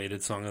Strummer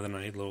related song of the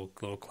night, little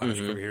Clash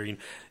over here.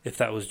 If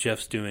that was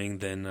Jeff's doing,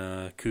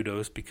 then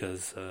kudos,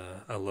 because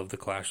I love the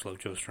Clash, love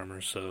Joe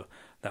Strummer, so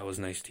that was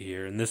nice to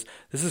hear. And this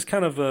is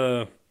kind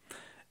of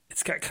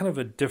it's got kind of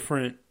a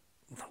different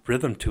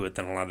rhythm to it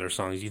than a lot of their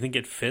songs. You think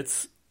it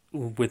fits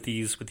with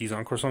these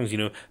encore songs?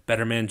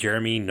 Better Man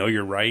Jeremy, Know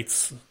Your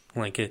Rights.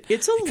 Like it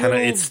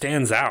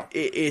stands out.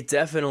 It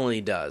definitely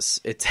does.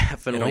 It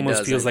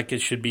almost feels like it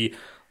should be.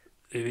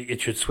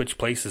 It should switch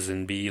places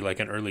and be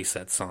like an early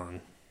set song.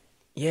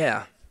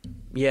 Yeah,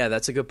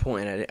 that's a good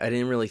point. I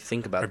didn't really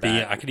think about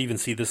that. I could even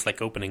see this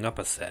like opening up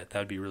a set. That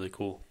would be really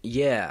cool.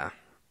 Yeah,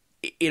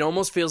 it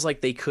almost feels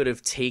like they could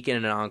have taken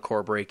an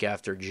encore break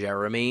after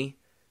Jeremy,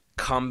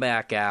 come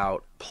back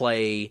out,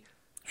 play.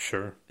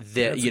 Sure.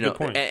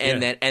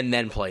 And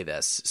then play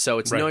this. So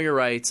it's Know Your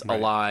Rights,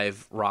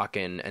 Alive,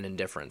 Rockin', and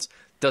Indifference.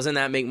 Doesn't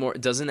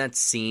that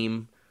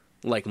seem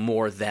like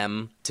more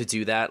them to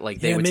do that? Like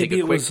they would take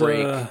a quick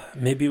break.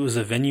 Maybe it was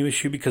a venue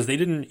issue, because they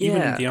didn't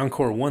even at the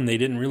Encore one. They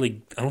didn't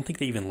really. I don't think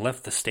they even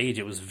left the stage.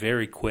 It was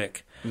very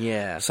quick.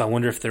 Yeah. So I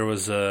wonder if there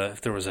was a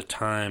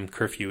time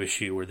curfew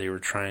issue where they were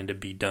trying to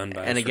be done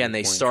by. And again,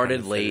 they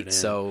started late,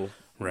 so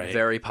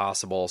very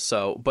possible.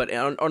 So, but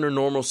under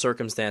normal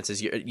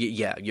circumstances, you're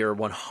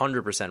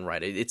 100%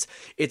 right.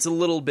 It's a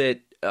little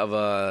bit of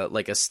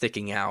a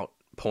sticking out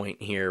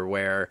point here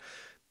where.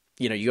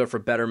 You go for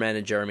Better Man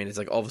and Jeremy, and it's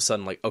like all of a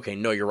sudden, like, okay,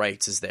 Know Your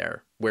Rights is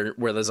there. Where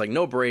there's like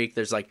no break,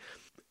 there's like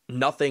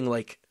nothing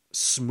like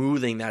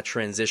smoothing that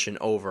transition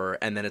over,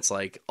 and then it's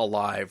like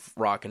Alive,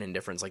 Rockin',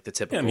 Indifference, like the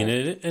typical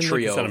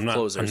trio of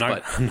closers.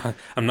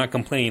 I'm not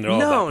complaining at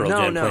all about Pearl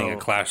Jam playing a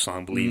Clash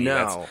song. Believe me,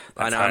 that's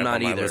I'm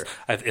not either.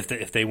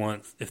 If they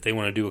want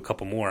to do a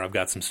couple more, I've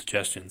got some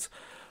suggestions.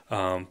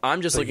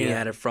 I'm just looking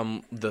at it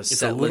from the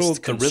set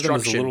list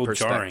construction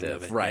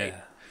perspective, right?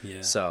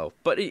 Yeah. So,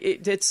 but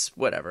it's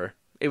whatever.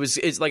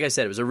 It's like I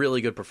said, it was a really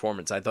good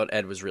performance. I thought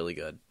Ed was really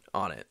good.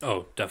 on it.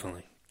 Oh,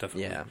 definitely.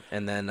 Yeah,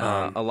 and then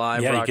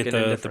Alive, yeah, Rockin', you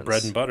get Indifference. the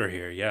bread and butter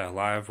here. Yeah,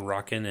 Alive,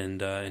 Rockin',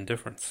 and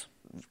Indifference.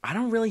 I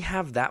don't really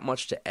have that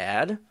much to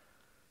add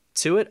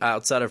to it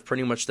outside of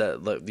pretty much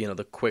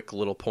the quick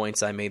little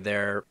points I made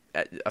there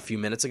a few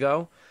minutes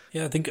ago.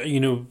 Yeah, I think,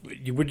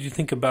 what did you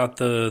think about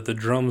the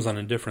drums on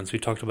Indifference? We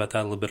talked about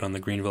that a little bit on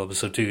the Greenville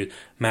episode too.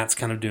 Matt's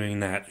kind of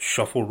doing that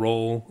shuffle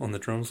roll on the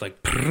drums,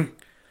 like prrr,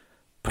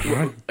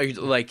 prrr. Are you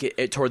like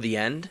it toward the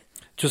end?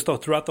 Just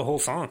throughout the whole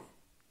song.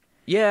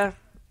 Yeah.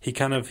 He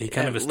kind of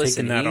has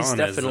listen, taken that he's on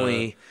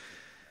definitely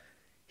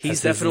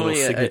as his little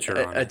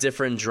signature on a it.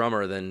 different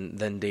drummer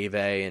than Dave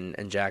A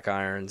and Jack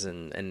Irons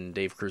and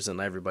Dave Cruz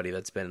and everybody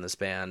that's been in this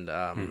band.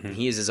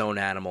 He is his own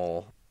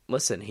animal.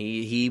 Listen,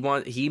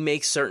 he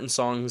makes certain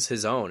songs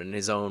his own in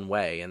his own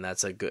way, and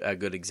that's a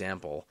good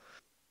example.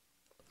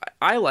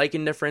 I like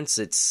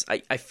Indifference.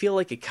 I feel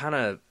like it kind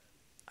of,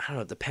 I don't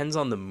know, it depends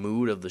on the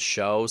mood of the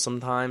show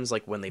sometimes,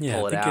 like when they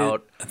pull it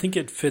out. I think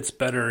it fits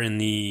better in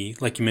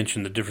like you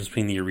mentioned, the difference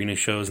between the arena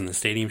shows and the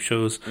stadium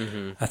shows.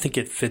 Mm-hmm. I think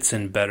it fits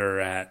in better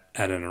at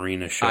an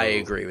arena show. I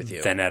agree with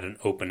you. Than at an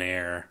open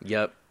air.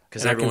 Yep,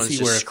 because everyone's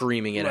just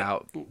screaming it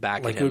out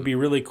back at him. It would be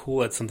really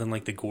cool at something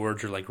like the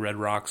Gorge or like Red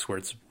Rocks where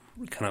it's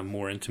kind of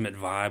more intimate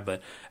vibe,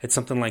 but it's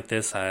something like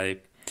this. I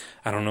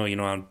don't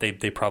know,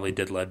 they probably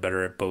did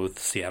Ledbetter at both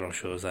Seattle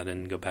shows. I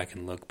didn't go back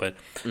and look, but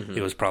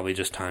it was probably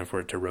just time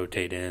for it to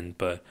rotate in.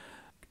 But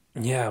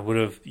yeah, would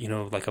have,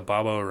 like a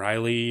Baba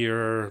O'Reilly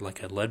or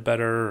like a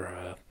Ledbetter,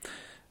 or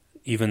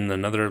even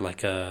another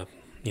like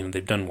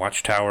they've done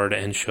Watchtower to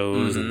end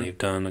shows, and they've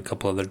done a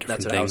couple other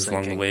different things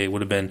along the way.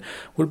 Would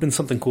have been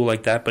something cool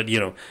like that. But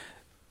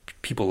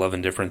people love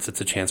Indifference.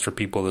 It's a chance for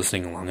people to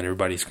sing along, and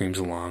everybody screams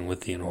along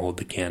with Hold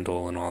the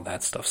Candle and all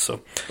that stuff.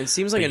 So it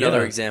seems like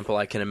another example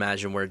I can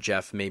imagine where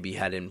Jeff maybe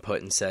had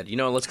input and said,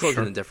 let's close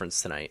with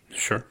Indifference tonight.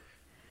 Sure.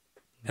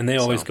 And they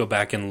always go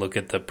back and look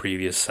at the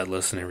previous set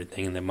list and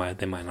everything, and they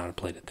might not have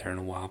played it there in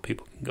a while.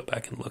 People can go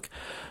back and look.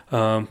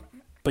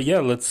 But yeah,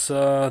 let's.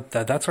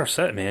 That's our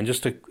set, man.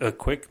 Just a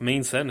quick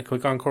main set and a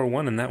quick encore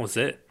one, and that was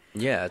it.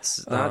 Yeah,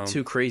 it's not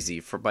too crazy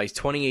by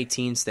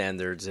 2018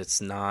 standards.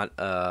 It's not.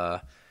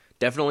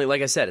 Definitely,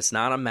 like I said, it's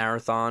not a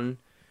marathon.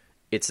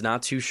 It's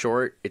not too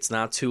short. It's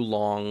not too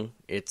long.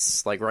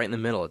 It's like right in the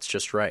middle. It's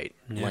just right,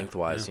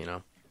 lengthwise,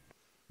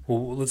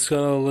 Well,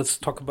 let's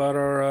talk about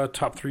our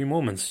top 3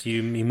 moments.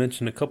 You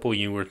mentioned a couple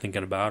you were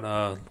thinking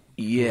about.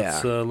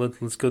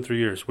 Let's go through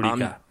yours. What do you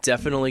got? I'm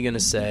definitely going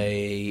to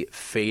say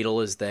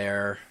Fatal is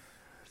there.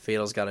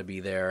 Fatal's got to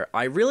be there.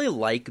 I really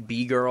like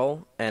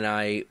B-Girl, and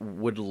I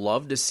would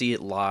love to see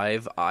it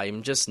live.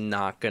 I'm just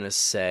not going to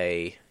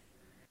say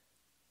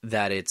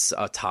that it's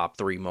a top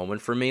 3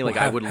 moment for me. Like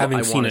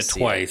having seen it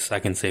twice, I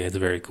can say it's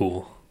very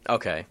cool.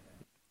 Okay,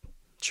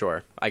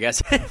 sure. I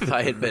guess if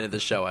I had been at the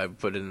show, I would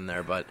put it in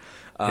there. But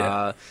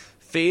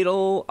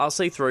Fatal, I'll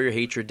say Throw Your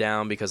Hatred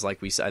Down because, I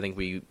think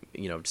we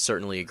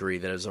certainly agree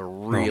that it was a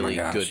really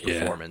good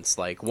performance.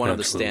 Like one of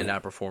the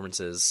standout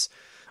performances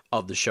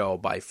of the show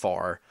by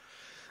far.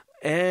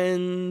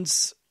 And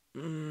third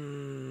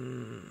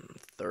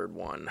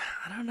one,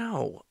 I don't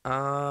know.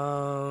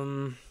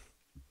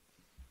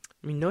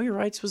 Know Your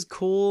Rights was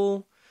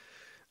cool.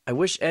 I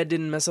wish Ed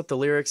didn't mess up the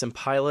lyrics and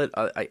Pilot.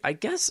 I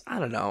guess, I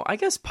don't know. I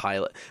guess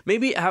Pilot.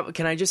 Maybe,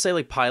 can I just say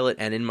like Pilot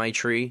and In My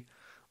Tree?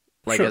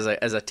 Like sure.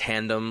 as a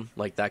tandem,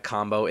 like that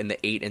combo in the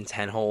 8 and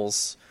 10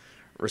 holes,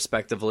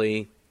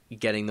 respectively.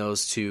 Getting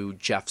those 2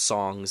 Jeff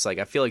songs. Like,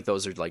 I feel like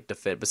those are like,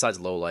 besides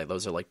Lowlight,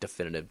 those are like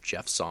definitive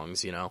Jeff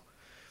songs,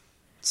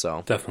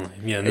 So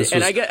definitely, yeah.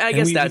 And I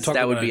guess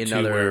that would be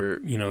another.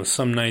 Where,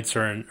 some nights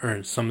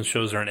or some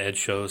shows are an Ed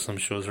show, some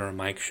shows are a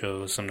Mike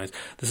show. Some nights,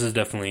 this is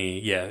definitely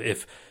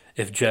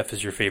If Jeff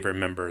is your favorite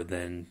member,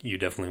 then you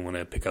definitely want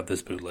to pick up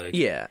this bootleg.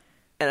 Yeah,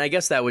 and I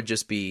guess that would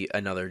just be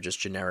another just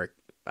generic.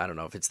 I don't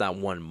know if it's not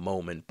one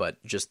moment, but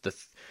just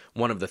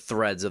one of the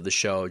threads of the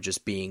show,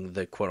 just being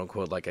the quote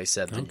unquote, like I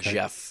said, the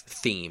Jeff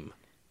theme,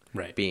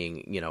 right?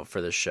 Being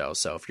for this show.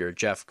 So if you're a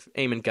Jeff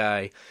Ament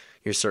guy,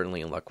 you're certainly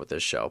in luck with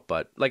this show.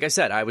 But like I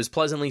said, I was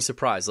pleasantly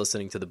surprised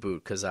listening to the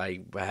boot because I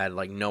had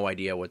like no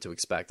idea what to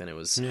expect, and it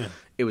was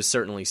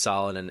certainly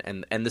solid.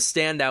 And the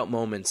standout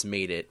moments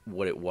made it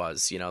what it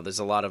was. There's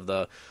a lot of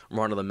the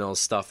run of the mill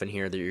stuff in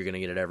here that you're going to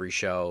get at every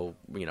show,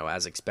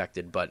 as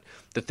expected. But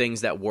the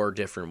things that were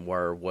different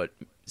were what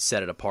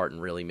set it apart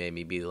and really made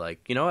me be like,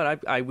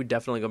 what, I would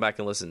definitely go back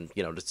and listen,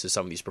 to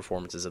some of these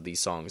performances of these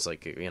songs,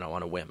 like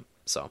on a whim.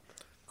 So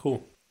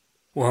cool.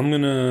 Well, I'm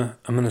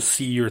gonna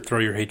see your Throw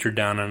Your Hatred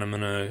Down, and I'm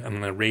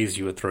gonna raise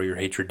you a Throw Your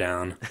Hatred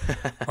Down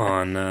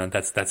on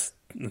that's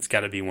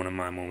got to be one of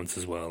my moments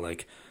as well.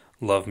 Like,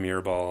 love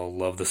Mirrorball,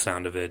 love the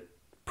sound of it.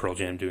 Pearl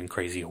Jam doing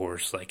Crazy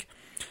Horse. Like,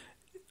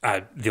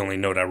 the only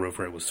note I wrote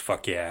for it was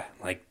fuck yeah.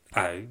 Like,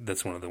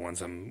 that's one of the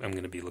ones I'm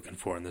gonna be looking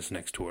for in this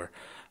next tour.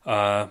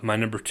 My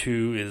number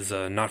 2 is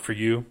Not For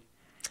You.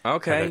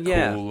 Okay,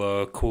 yeah.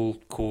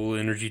 Cool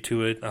energy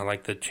to it. I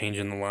like the change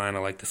in the line. I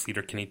like the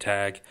Sleater Kinney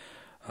tag.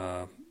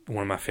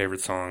 One of my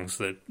favorite songs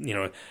that,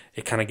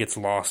 it kind of gets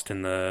lost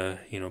in the,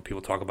 people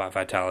talk about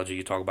Vitalogy,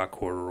 you talk about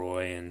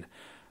Corduroy, and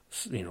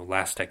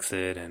Last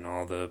Exit and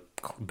all the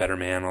Better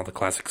Man, all the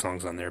classic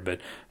songs on there, but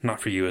Not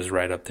For You is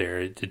right up there.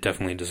 It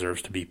definitely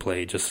deserves to be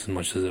played just as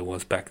much as it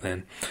was back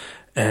then.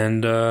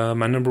 And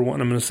my number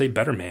one, I'm going to say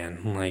Better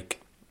Man. Like,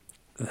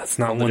 that's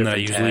not one that I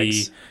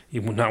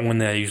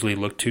usually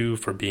look to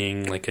for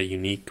being like a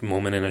unique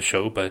moment in a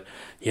show, but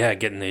yeah,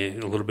 getting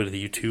a little bit of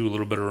the U2, a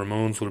little bit of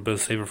Ramones, a little bit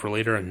of Save It For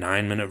Later, a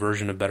 9-minute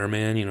version of Better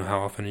Man. How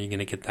often are you going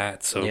to get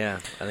that? So yeah,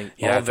 I think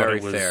all very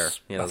fair.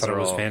 I thought it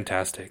was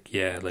fantastic.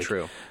 Yeah, like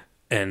true.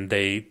 And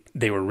they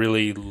had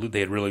really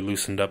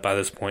loosened up by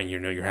this point.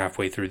 You're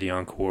halfway through the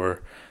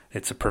encore.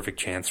 It's a perfect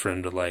chance for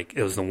him to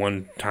it was the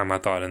one time I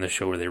thought in the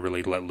show where they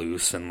really let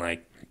loose and they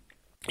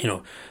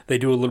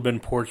do a little bit in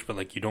Porch,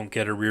 but you don't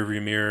get a rear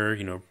view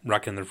mirror.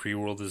 Rockin' the Free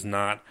World is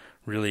not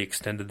really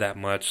extended that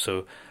much.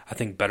 So I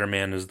think Better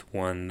Man is the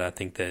one that I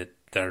think that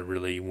I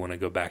really want to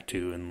go back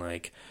to. And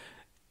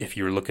if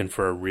you're looking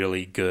for a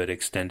really good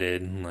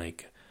extended,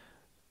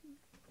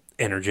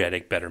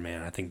 energetic Better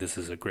Man, I think this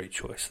is a great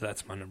choice. So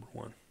that's my number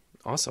one.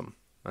 Awesome.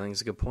 I think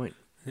it's a good point.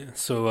 Yeah.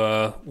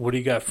 So what do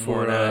you got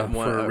for a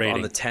rating?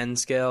 On the 10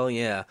 scale?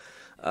 Yeah.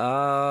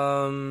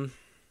 I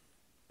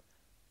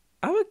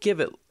would give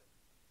it,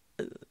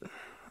 I'm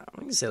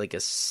going to say a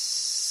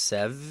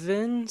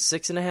 7,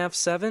 6.5,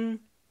 7.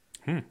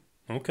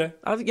 Okay.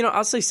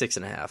 I'll say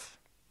 6.5.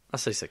 I'll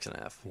say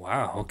 6.5.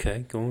 Wow.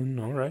 Okay. Going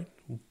all right.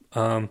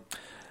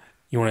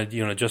 You want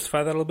to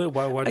justify that a little bit?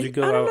 Why did you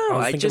go? I don't know.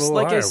 I just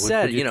like higher. I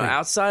said,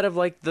 outside of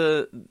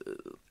the,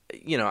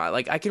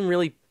 I can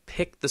really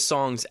pick the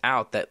songs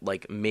out that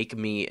make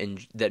me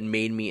and that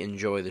made me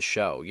enjoy the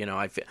show.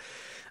 I feel.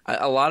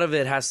 A lot of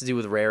it has to do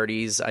with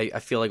rarities. I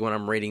feel like when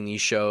I'm rating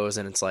these shows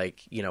and it's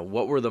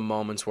what were the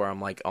moments where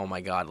I'm like, oh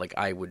my God,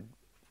 I would,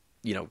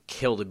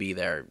 kill to be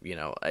there.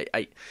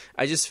 I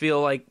just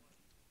feel like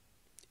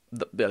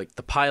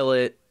the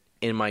pilot,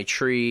 In My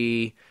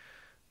Tree,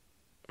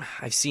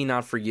 I've seen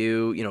Not For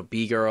You,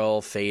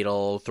 B-Girl,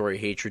 Fatal, Throw Your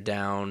Hatred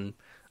Down.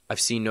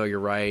 I've seen Know Your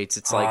Rights.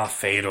 It's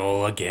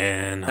Fatal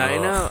again. I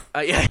know.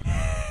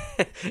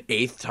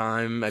 Eighth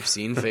time I've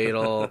seen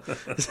Fatal.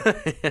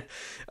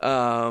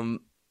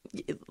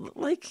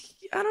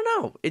 I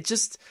don't know. It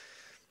just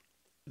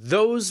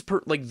those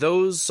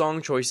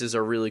song choices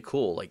are really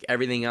cool.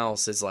 Everything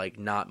else is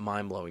not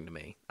mind blowing to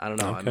me. I don't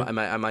know. Okay.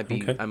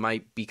 I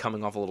might be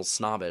coming off a little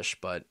snobbish,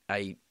 but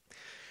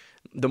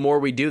the more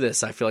we do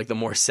this, I feel like the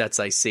more sets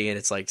I see, and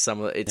it's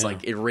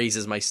it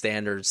raises my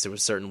standards to a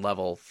certain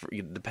level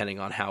depending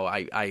on how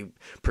I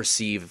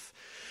perceive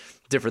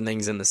different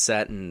things in the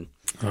set. And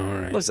all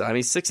right. Listen,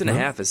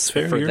 6.5 is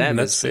fair. For them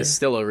is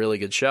still a really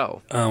good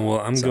show. Well,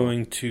 I'm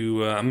going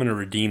to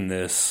redeem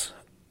this,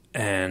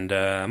 and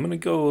I'm going to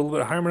go a little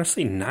bit higher. I'm going to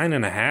say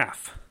 9.5.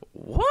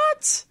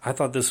 What? I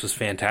thought this was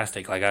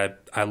fantastic. I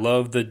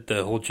love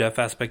the whole Jeff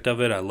aspect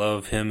of it. I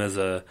love him as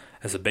a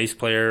bass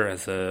player,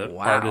 as a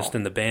artist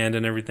in the band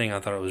and everything.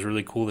 I thought it was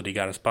really cool that he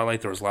got a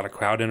spotlight. There was a lot of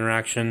crowd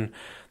interaction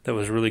that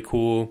was really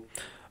cool.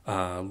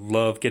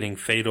 Love getting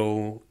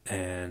Fatal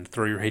and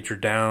Throw Your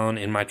Hatred Down,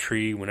 In My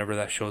Tree, whenever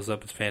that shows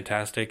up, it's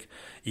fantastic.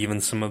 Even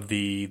some of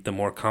the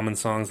more common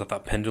songs, I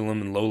thought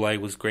Pendulum and Low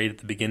Light was great at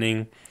the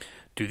beginning.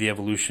 Do the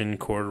Evolution,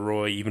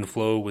 Corduroy, Even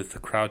Flow with the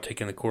crowd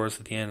taking the chorus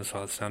at the end,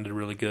 so it sounded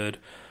really good.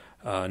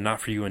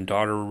 Not For You and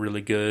Daughter were really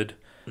good.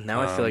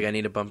 Now I feel like I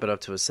need to bump it up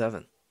to a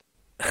 7.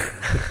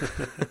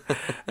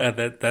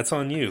 That's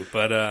on you,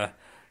 but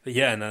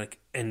yeah,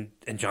 and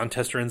John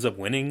Tester ends up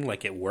winning.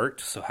 It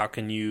worked. So how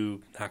can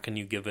you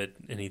give it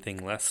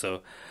anything less?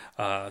 So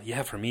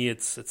for me,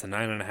 it's a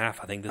 9.5. I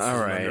think this is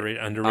an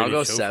underrated I'll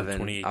go show 7.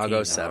 from 2018. I'll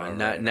go 7.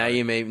 Now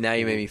you made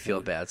me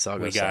feel bad. So I'll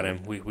go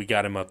 7. We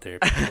got him up there.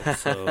 People.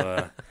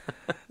 So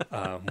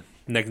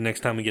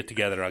next time we get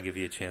together, I'll give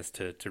you a chance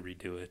to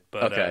redo it.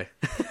 But, okay.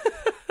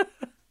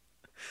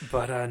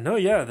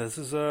 This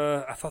is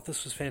I thought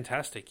this was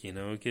fantastic.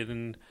 You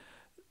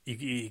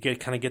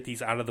get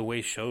these out of the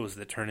way shows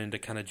that turn into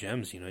kind of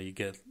gems. You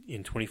get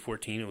in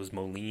 2014 it was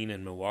Moline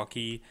and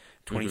Milwaukee.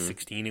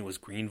 2016 it was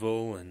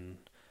Greenville, and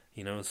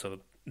so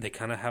they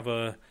kind of have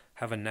a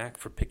knack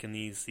for picking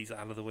these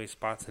out of the way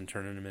spots and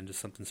turning them into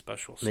something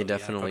special. So, they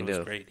definitely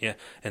do. Great, yeah.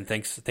 And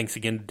thanks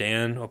again to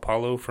Dan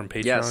Apollo from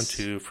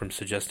Patreon from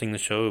suggesting the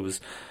show. It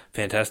was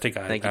fantastic.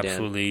 I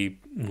absolutely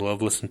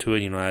love listening to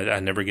it. I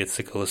never get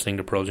sick of listening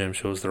to Pearl Jam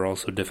shows. They're all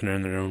so different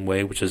in their own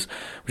way, which is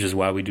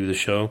why we do the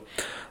show.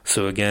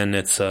 So again,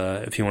 it's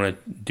if you want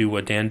to do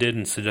what Dan did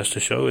and suggest a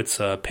show, it's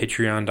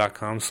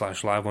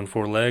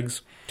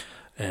patreon.com/live14legs.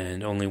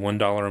 And only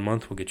 $1 a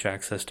month will get you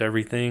access to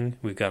everything.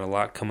 We've got a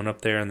lot coming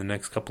up there in the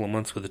next couple of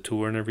months with the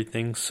tour and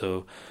everything,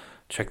 so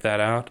check that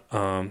out.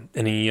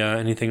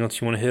 Anything else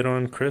you want to hit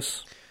on,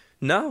 Chris?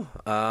 No.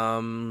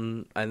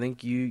 I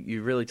think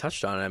you really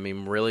touched on it.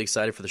 I'm really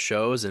excited for the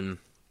shows, and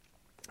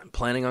I'm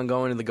planning on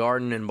going to the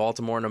Garden in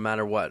Baltimore no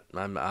matter what.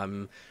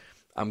 I'm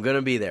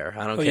gonna be there.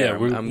 I don't care.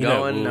 Yeah, I'm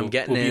going. I'm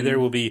getting in.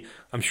 We'll be there.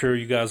 I'm sure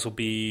you guys will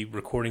be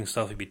recording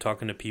stuff. You'll be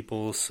talking to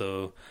people.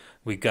 So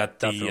we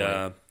got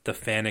the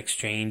fan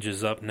exchange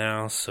is up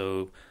now.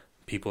 So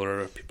people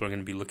are going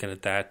to be looking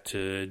at that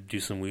to do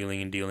some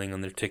wheeling and dealing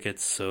on their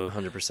tickets. So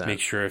 100%. Make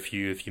sure if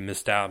you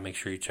missed out, make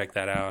sure you check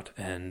that out.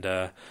 And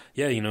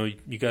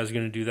you guys are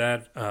going to do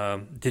that.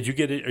 Did you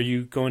get it? Are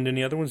you going to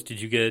any other ones?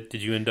 Did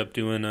you end up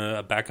doing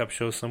a backup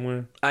show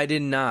somewhere? I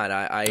did not.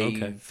 I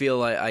Okay.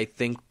 feel I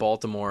think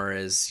Baltimore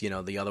is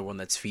the other one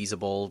that's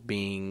feasible,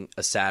 being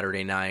a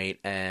Saturday night,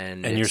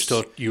 and you're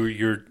still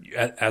you're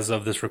as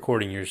of this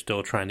recording, you're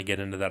still trying to get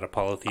into that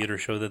Apollo Theater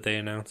show that they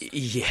announced.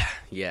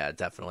 Yeah,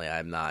 definitely.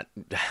 I'm not.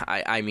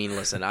 I mean,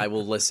 listen, I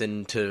will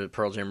listen to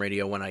Pearl Jam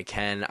Radio when I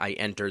can. I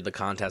entered the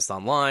contest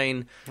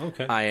online.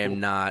 Okay, I am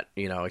not,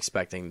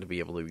 expecting to be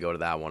able to go to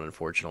that one.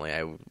 Unfortunately,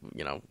 I,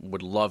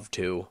 would love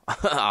to,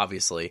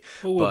 obviously.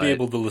 Well, we'll be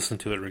able to listen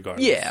to it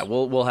regardless. Yeah,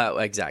 we'll have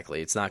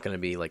exactly. It's not going to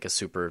be like a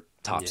super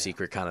top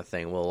secret kind of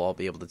thing. We'll all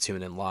be able to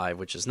tune in live,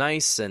 which is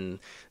nice. And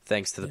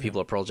thanks to the people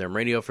at Pearl Jam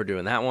Radio for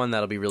doing that one.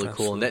 That'll be really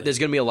cool. And there's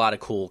going to be a lot of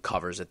cool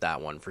covers at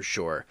that one for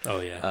sure.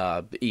 Oh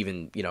yeah.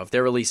 Even if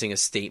they're releasing a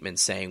statement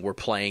saying we're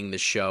playing the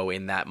show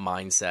in that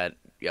mindset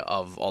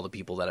of all the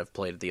people that have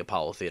played at the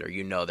Apollo Theater,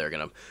 they're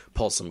going to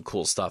pull some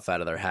cool stuff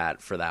out of their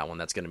hat for that one.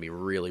 That's going to be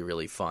really,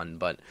 really fun.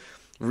 But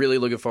really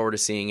looking forward to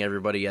seeing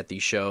everybody at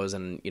these shows.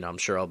 And, I'm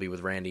sure I'll be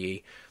with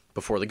Randy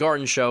before the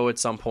Garden Show at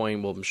some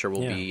point. I'm sure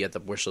we'll be at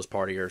the Wishlist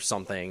Party or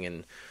something.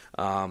 And,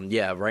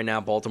 right now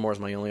Baltimore is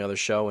my only other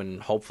show.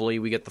 And hopefully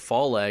we get the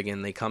fall leg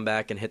and they come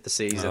back and hit the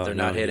cities that they're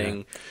not hitting.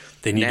 Yeah.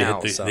 They need now,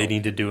 they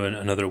need to do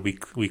another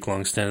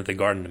week-long stint at the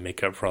Garden to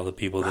make up for all the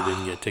people that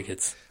didn't get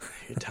tickets.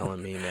 You're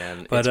telling me,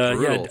 man. But it's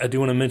brutal. I do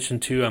want to mention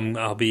too.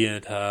 I'll be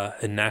in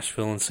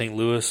Nashville and St.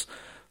 Louis.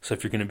 So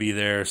if you're going to be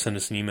there, send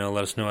us an email.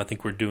 Let us know. I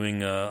think we're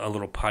doing a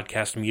little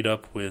podcast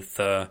meetup with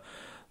the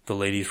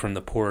ladies from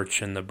The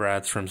Porch and the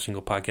Brads from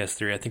Single Podcast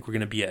Theory. I think we're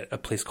going to be at a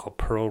place called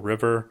Pearl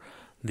River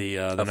the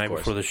night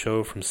before the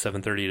show from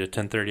 7:30 to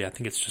 10:30. I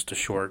think it's just a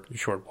short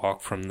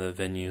walk from the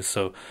venue.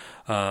 So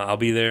I'll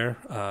be there.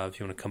 If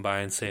you want to come by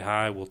and say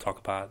hi, we'll talk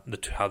about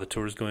how the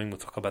tour is going. We'll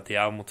talk about the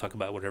album. We'll talk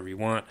about whatever you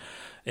want.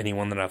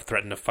 Anyone that I've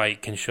threatened to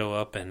fight can show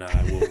up, and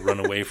I will run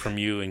away from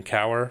you and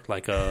cower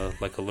like a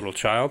little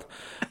child.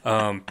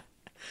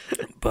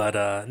 But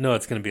no,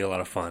 it's going to be a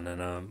lot of fun,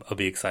 and I'll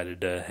be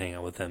excited to hang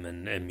out with them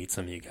and meet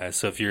some of you guys.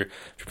 So if you're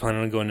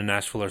planning on going to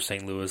Nashville or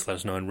St. Louis, let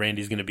us know. And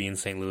Randy's going to be in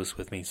St. Louis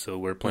with me, so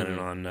we're planning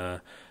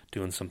on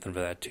doing something for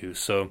that too.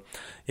 So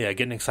yeah,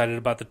 getting excited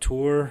about the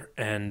tour,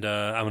 and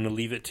I'm going to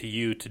leave it to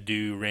you to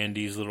do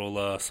Randy's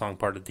little song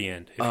part at the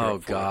end. Oh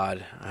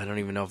God, I don't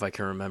even know if I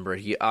can remember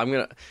it.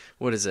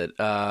 What is it?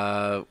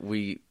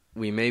 We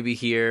may be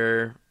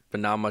here, but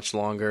not much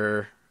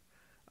longer.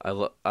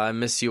 I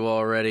miss you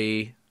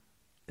already.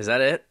 Is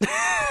that it?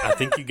 I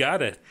think you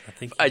got it.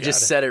 I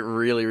just said it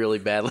really, really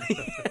badly.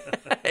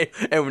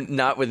 And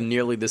not with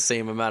nearly the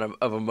same amount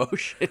of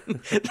emotion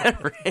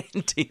that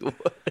Randy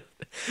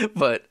would.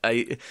 But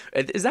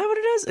is that what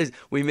it is?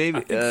 We may be,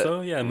 I think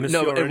so, yeah. Miss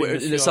no, you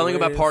already, there's something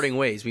about parting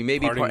ways. We may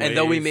be and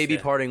though we may be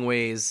parting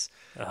ways,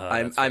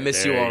 I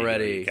miss you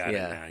already. You got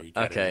it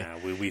now. Okay.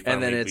 We finally,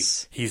 and then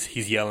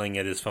he's yelling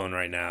at his phone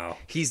right now.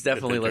 He's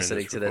definitely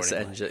listening to this,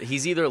 and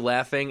he's either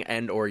laughing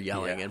and or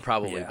yelling, and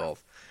probably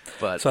both.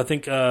 But so I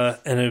think,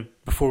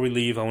 before we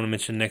leave, I want to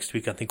mention next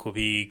week. I think we'll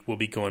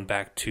be going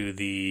back to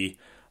the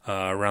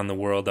around the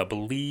world. I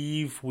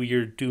believe we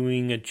are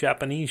doing a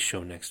Japanese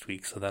show next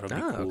week, so that'll be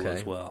cool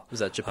as well. Is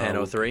that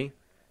Japan 03?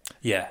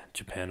 Yeah,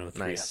 Japan 03.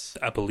 Nice.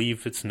 I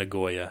believe it's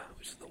Nagoya,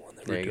 which is the one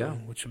that we're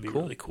doing, which would be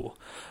really cool.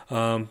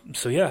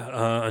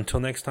 Until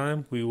next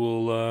time, we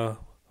will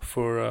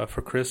for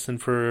Chris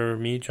and for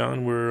me,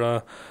 John.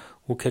 We'll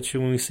catch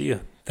you when we see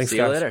you. Thanks, see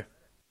guys. you later.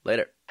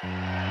 Later.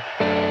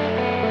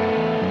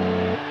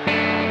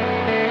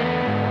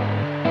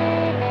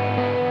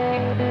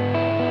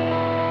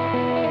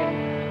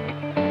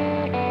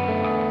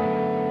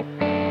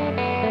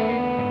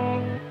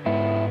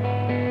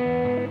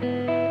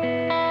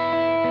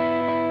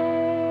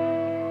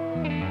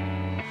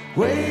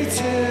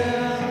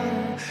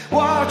 Waiting,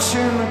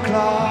 watching the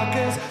clock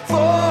as 4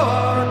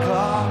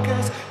 o'clock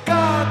has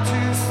got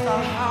to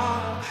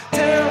stop.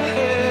 Tell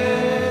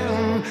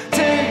him,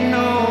 take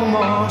no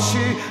more.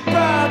 She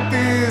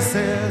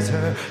practices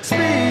her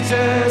speech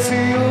as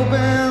he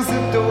opens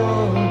the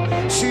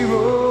door. She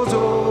rolls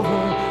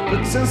over,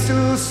 pretends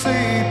to sleep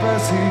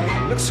as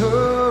he looks her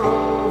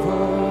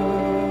over.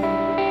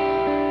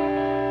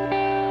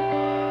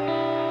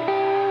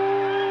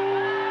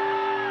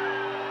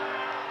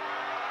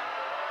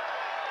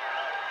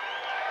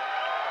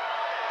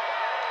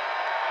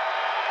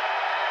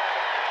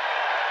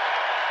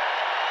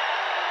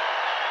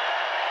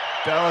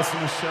 Dallas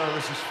and Michelle,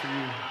 this is for you.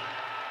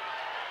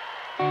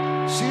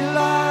 She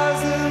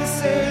lies and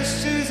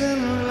says she's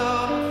in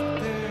love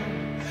with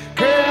him.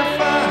 Can't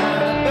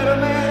find a better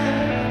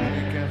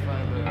man. You can't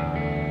find that.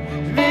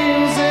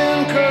 Dreams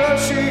in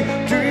curves, she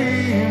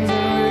dreams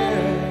in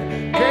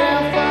red.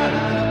 Can't find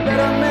a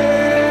better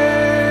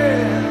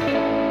man.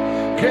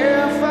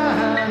 Can't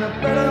find a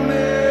better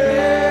man.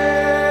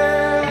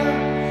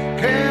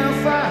 Can't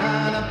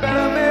find a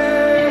better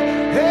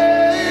man.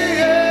 Hey,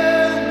 yeah.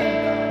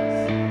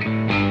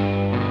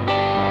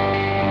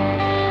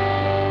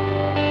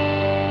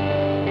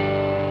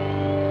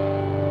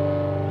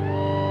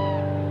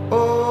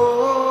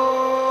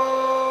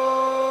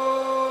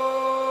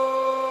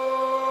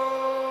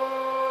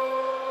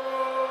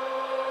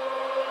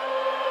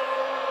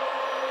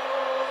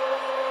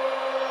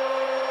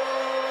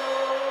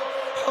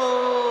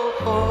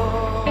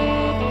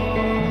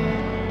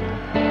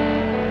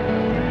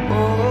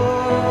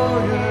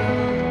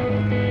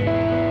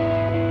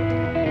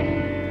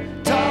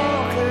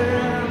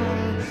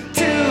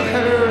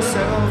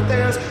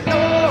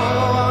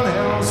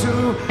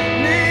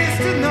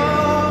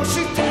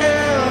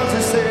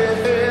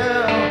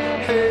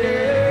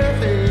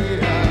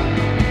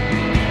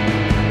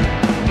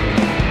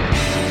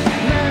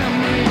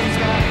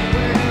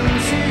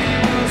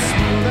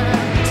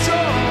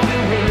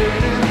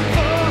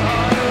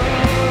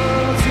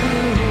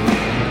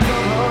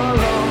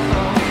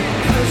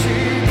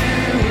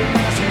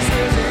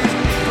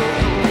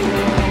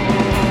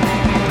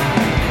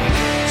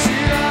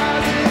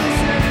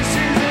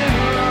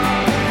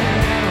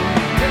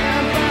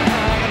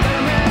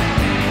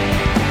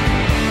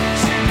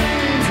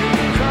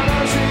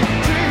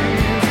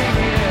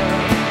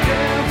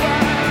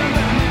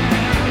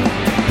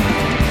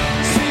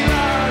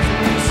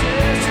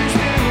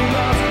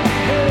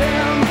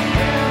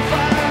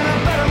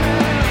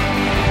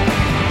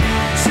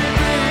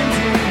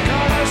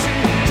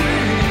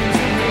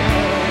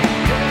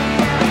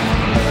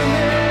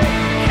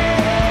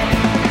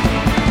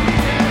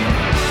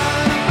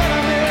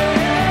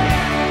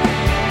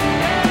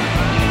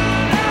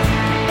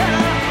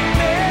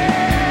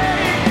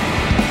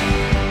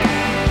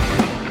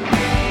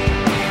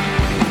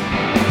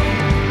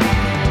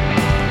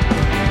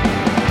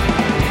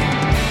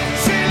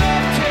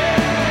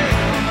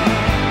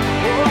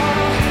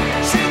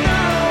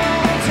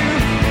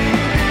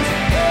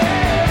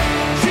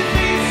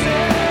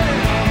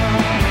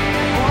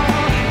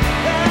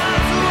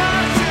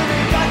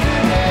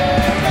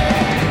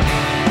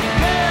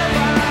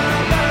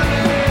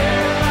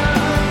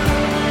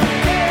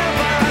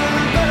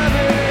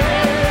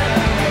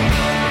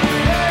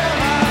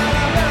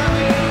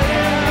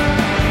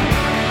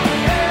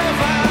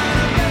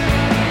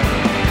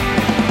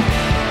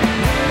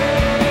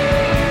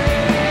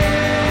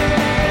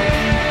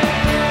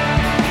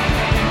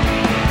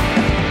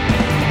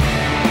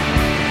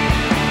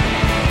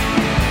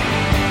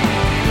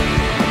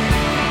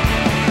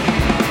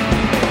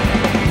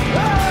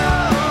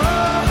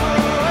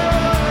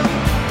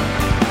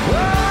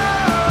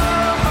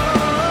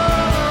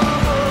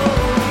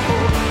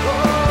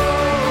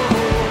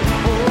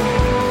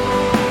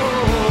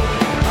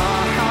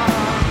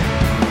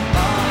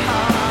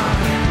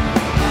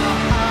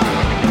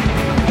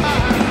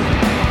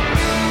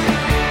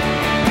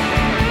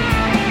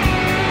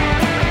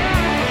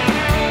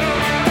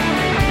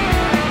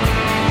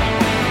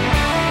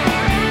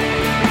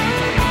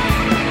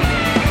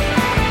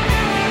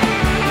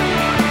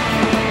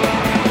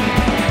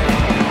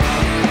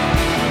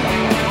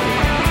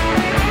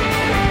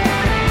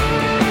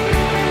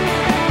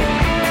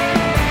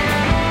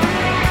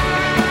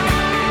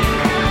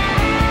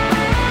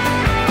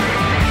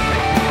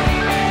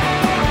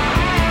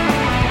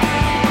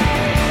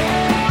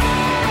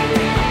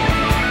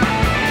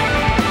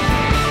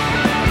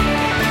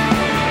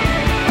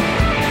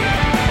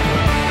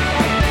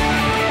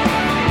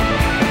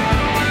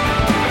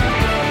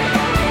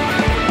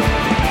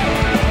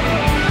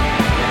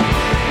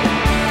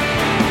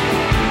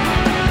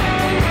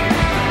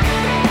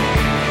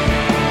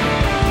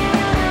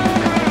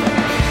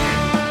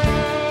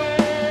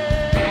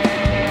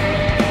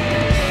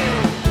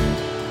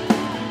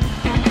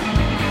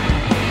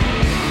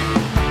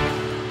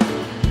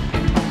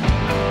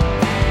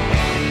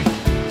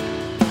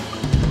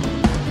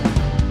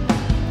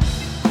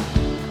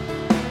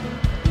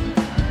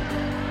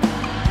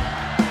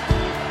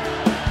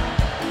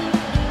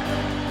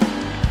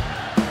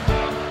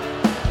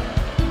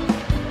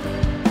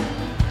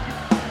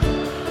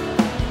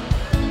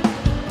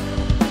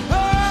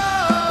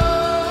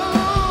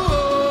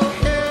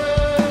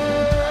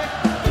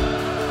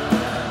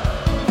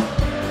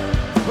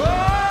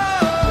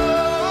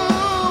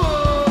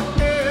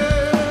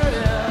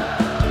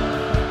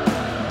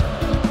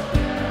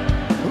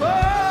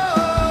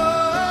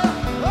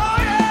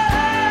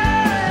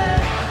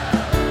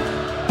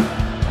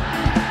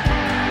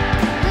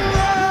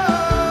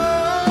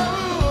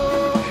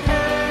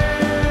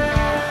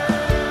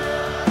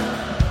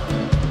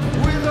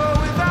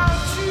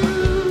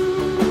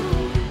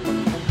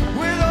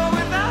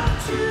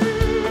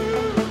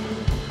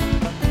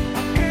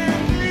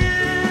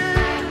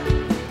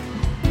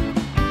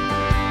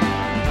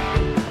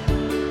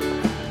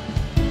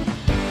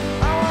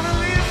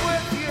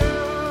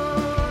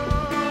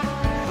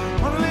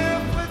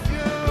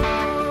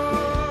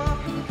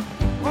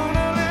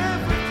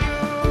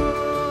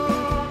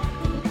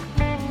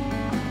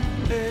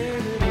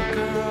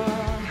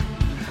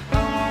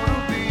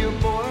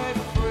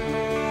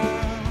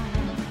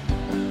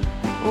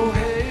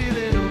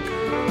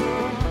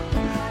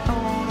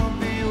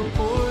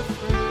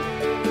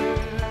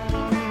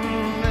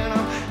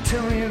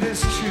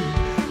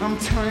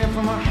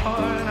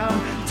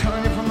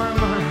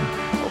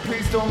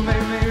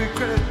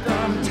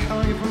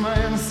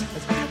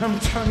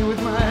 telling you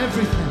with my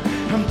everything.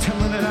 I'm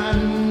telling it,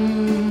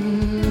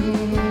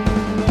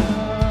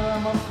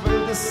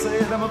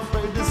 I'm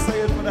afraid to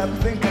say it, but I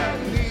think I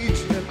need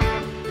you.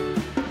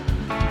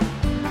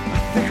 I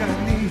think I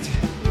need you.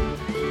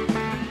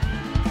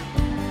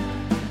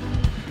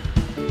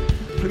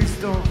 Please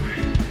don't.